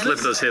 he'll just slip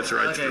those hips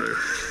right through.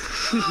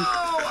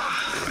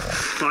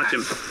 Watch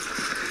him.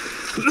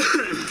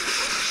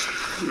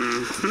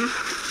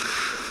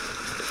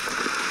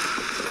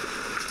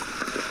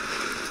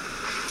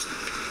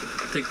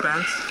 Thick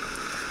pants.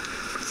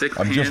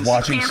 I'm just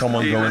watching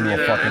someone go into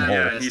a fucking hole.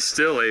 Yeah, he's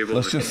still able.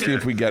 Let's just see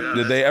if we get.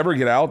 Did they ever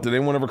get out? Did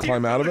anyone ever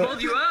climb out of it?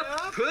 Hold you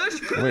up.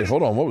 Push. Wait,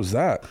 hold on. What was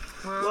that?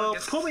 Well,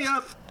 pull me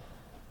up.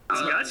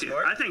 I got you.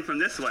 I think from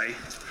this way.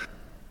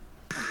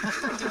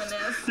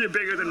 You're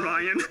bigger than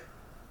Ryan.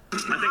 I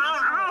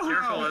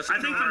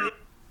think from the...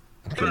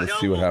 Okay, let's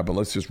see what happened.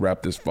 Let's just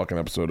wrap this fucking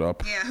episode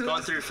up. Yeah,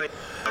 going through your face.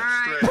 All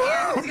right,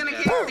 yeah, who's gonna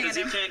kick Because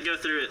you can't go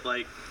through it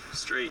like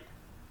straight.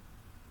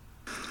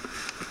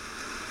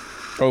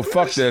 Oh,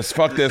 fuck this,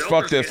 fuck this,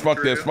 fuck this,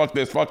 fuck this, fuck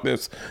this, fuck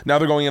this. Now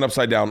they're going in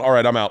upside down. All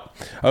right, I'm out.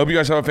 I hope you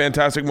guys have a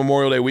fantastic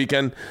Memorial Day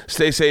weekend.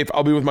 Stay safe.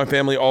 I'll be with my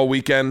family all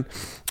weekend.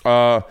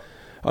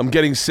 I'm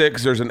getting sick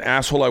 'cause there's an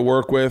asshole I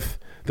work with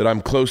that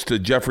I'm close to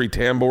Jeffrey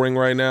Tamboring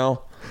right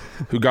now,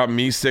 who got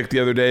me sick the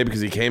other day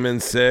because he came in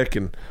sick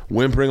and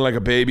whimpering like a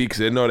baby because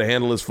he didn't know how to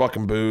handle his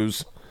fucking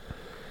booze.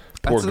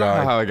 Poor That's guy.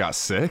 not how I got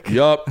sick.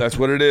 Yup, that's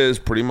what it is,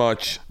 pretty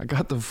much. I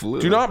got the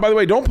flu. Do not, by the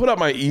way, don't put up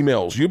my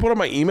emails. You put up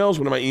my emails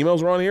when my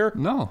emails are on here?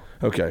 No.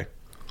 Okay.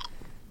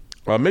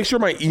 Make sure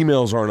my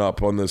emails aren't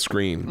up on the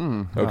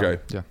screen. Okay.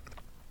 Yeah.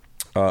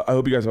 I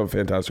hope you guys have a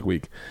fantastic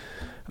week.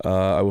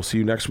 I will see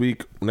you next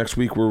week. Next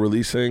week we're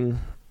releasing...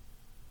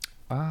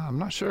 I'm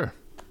not sure.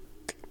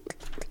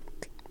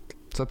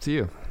 It's up to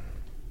you.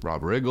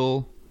 Rob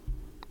Riggle,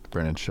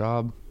 Brennan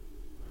Schaub.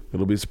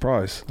 It'll be a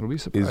surprise. It'll be a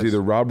surprise. It's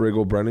either Rob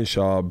Riggle, Brennan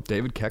Schaub,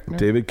 David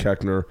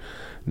Koechner,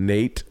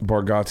 Nate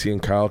Bargatze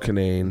and Kyle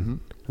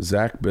Kinane,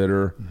 Zach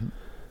Bitter.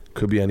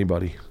 Could be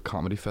anybody.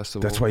 Comedy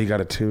Festival. That's why you got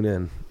to tune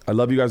in. I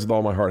love you guys with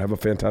all my heart. Have a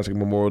fantastic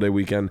Memorial Day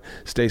weekend.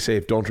 Stay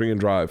safe. Don't drink and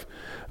drive.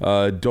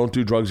 Don't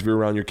do drugs if you're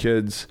around your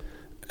kids.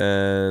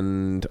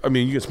 And I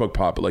mean, you can smoke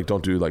pot, but like,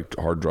 don't do like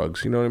hard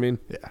drugs. You know what I mean?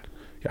 Yeah.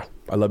 Yeah.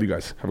 I love you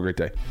guys. Have a great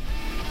day.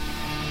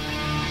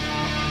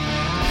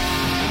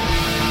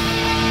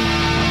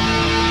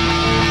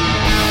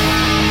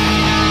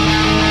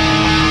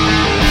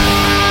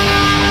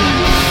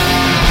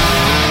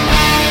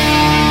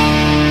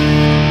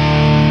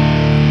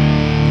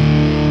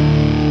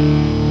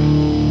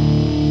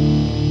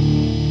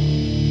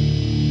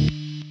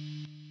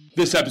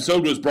 This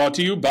episode was brought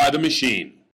to you by The Machine.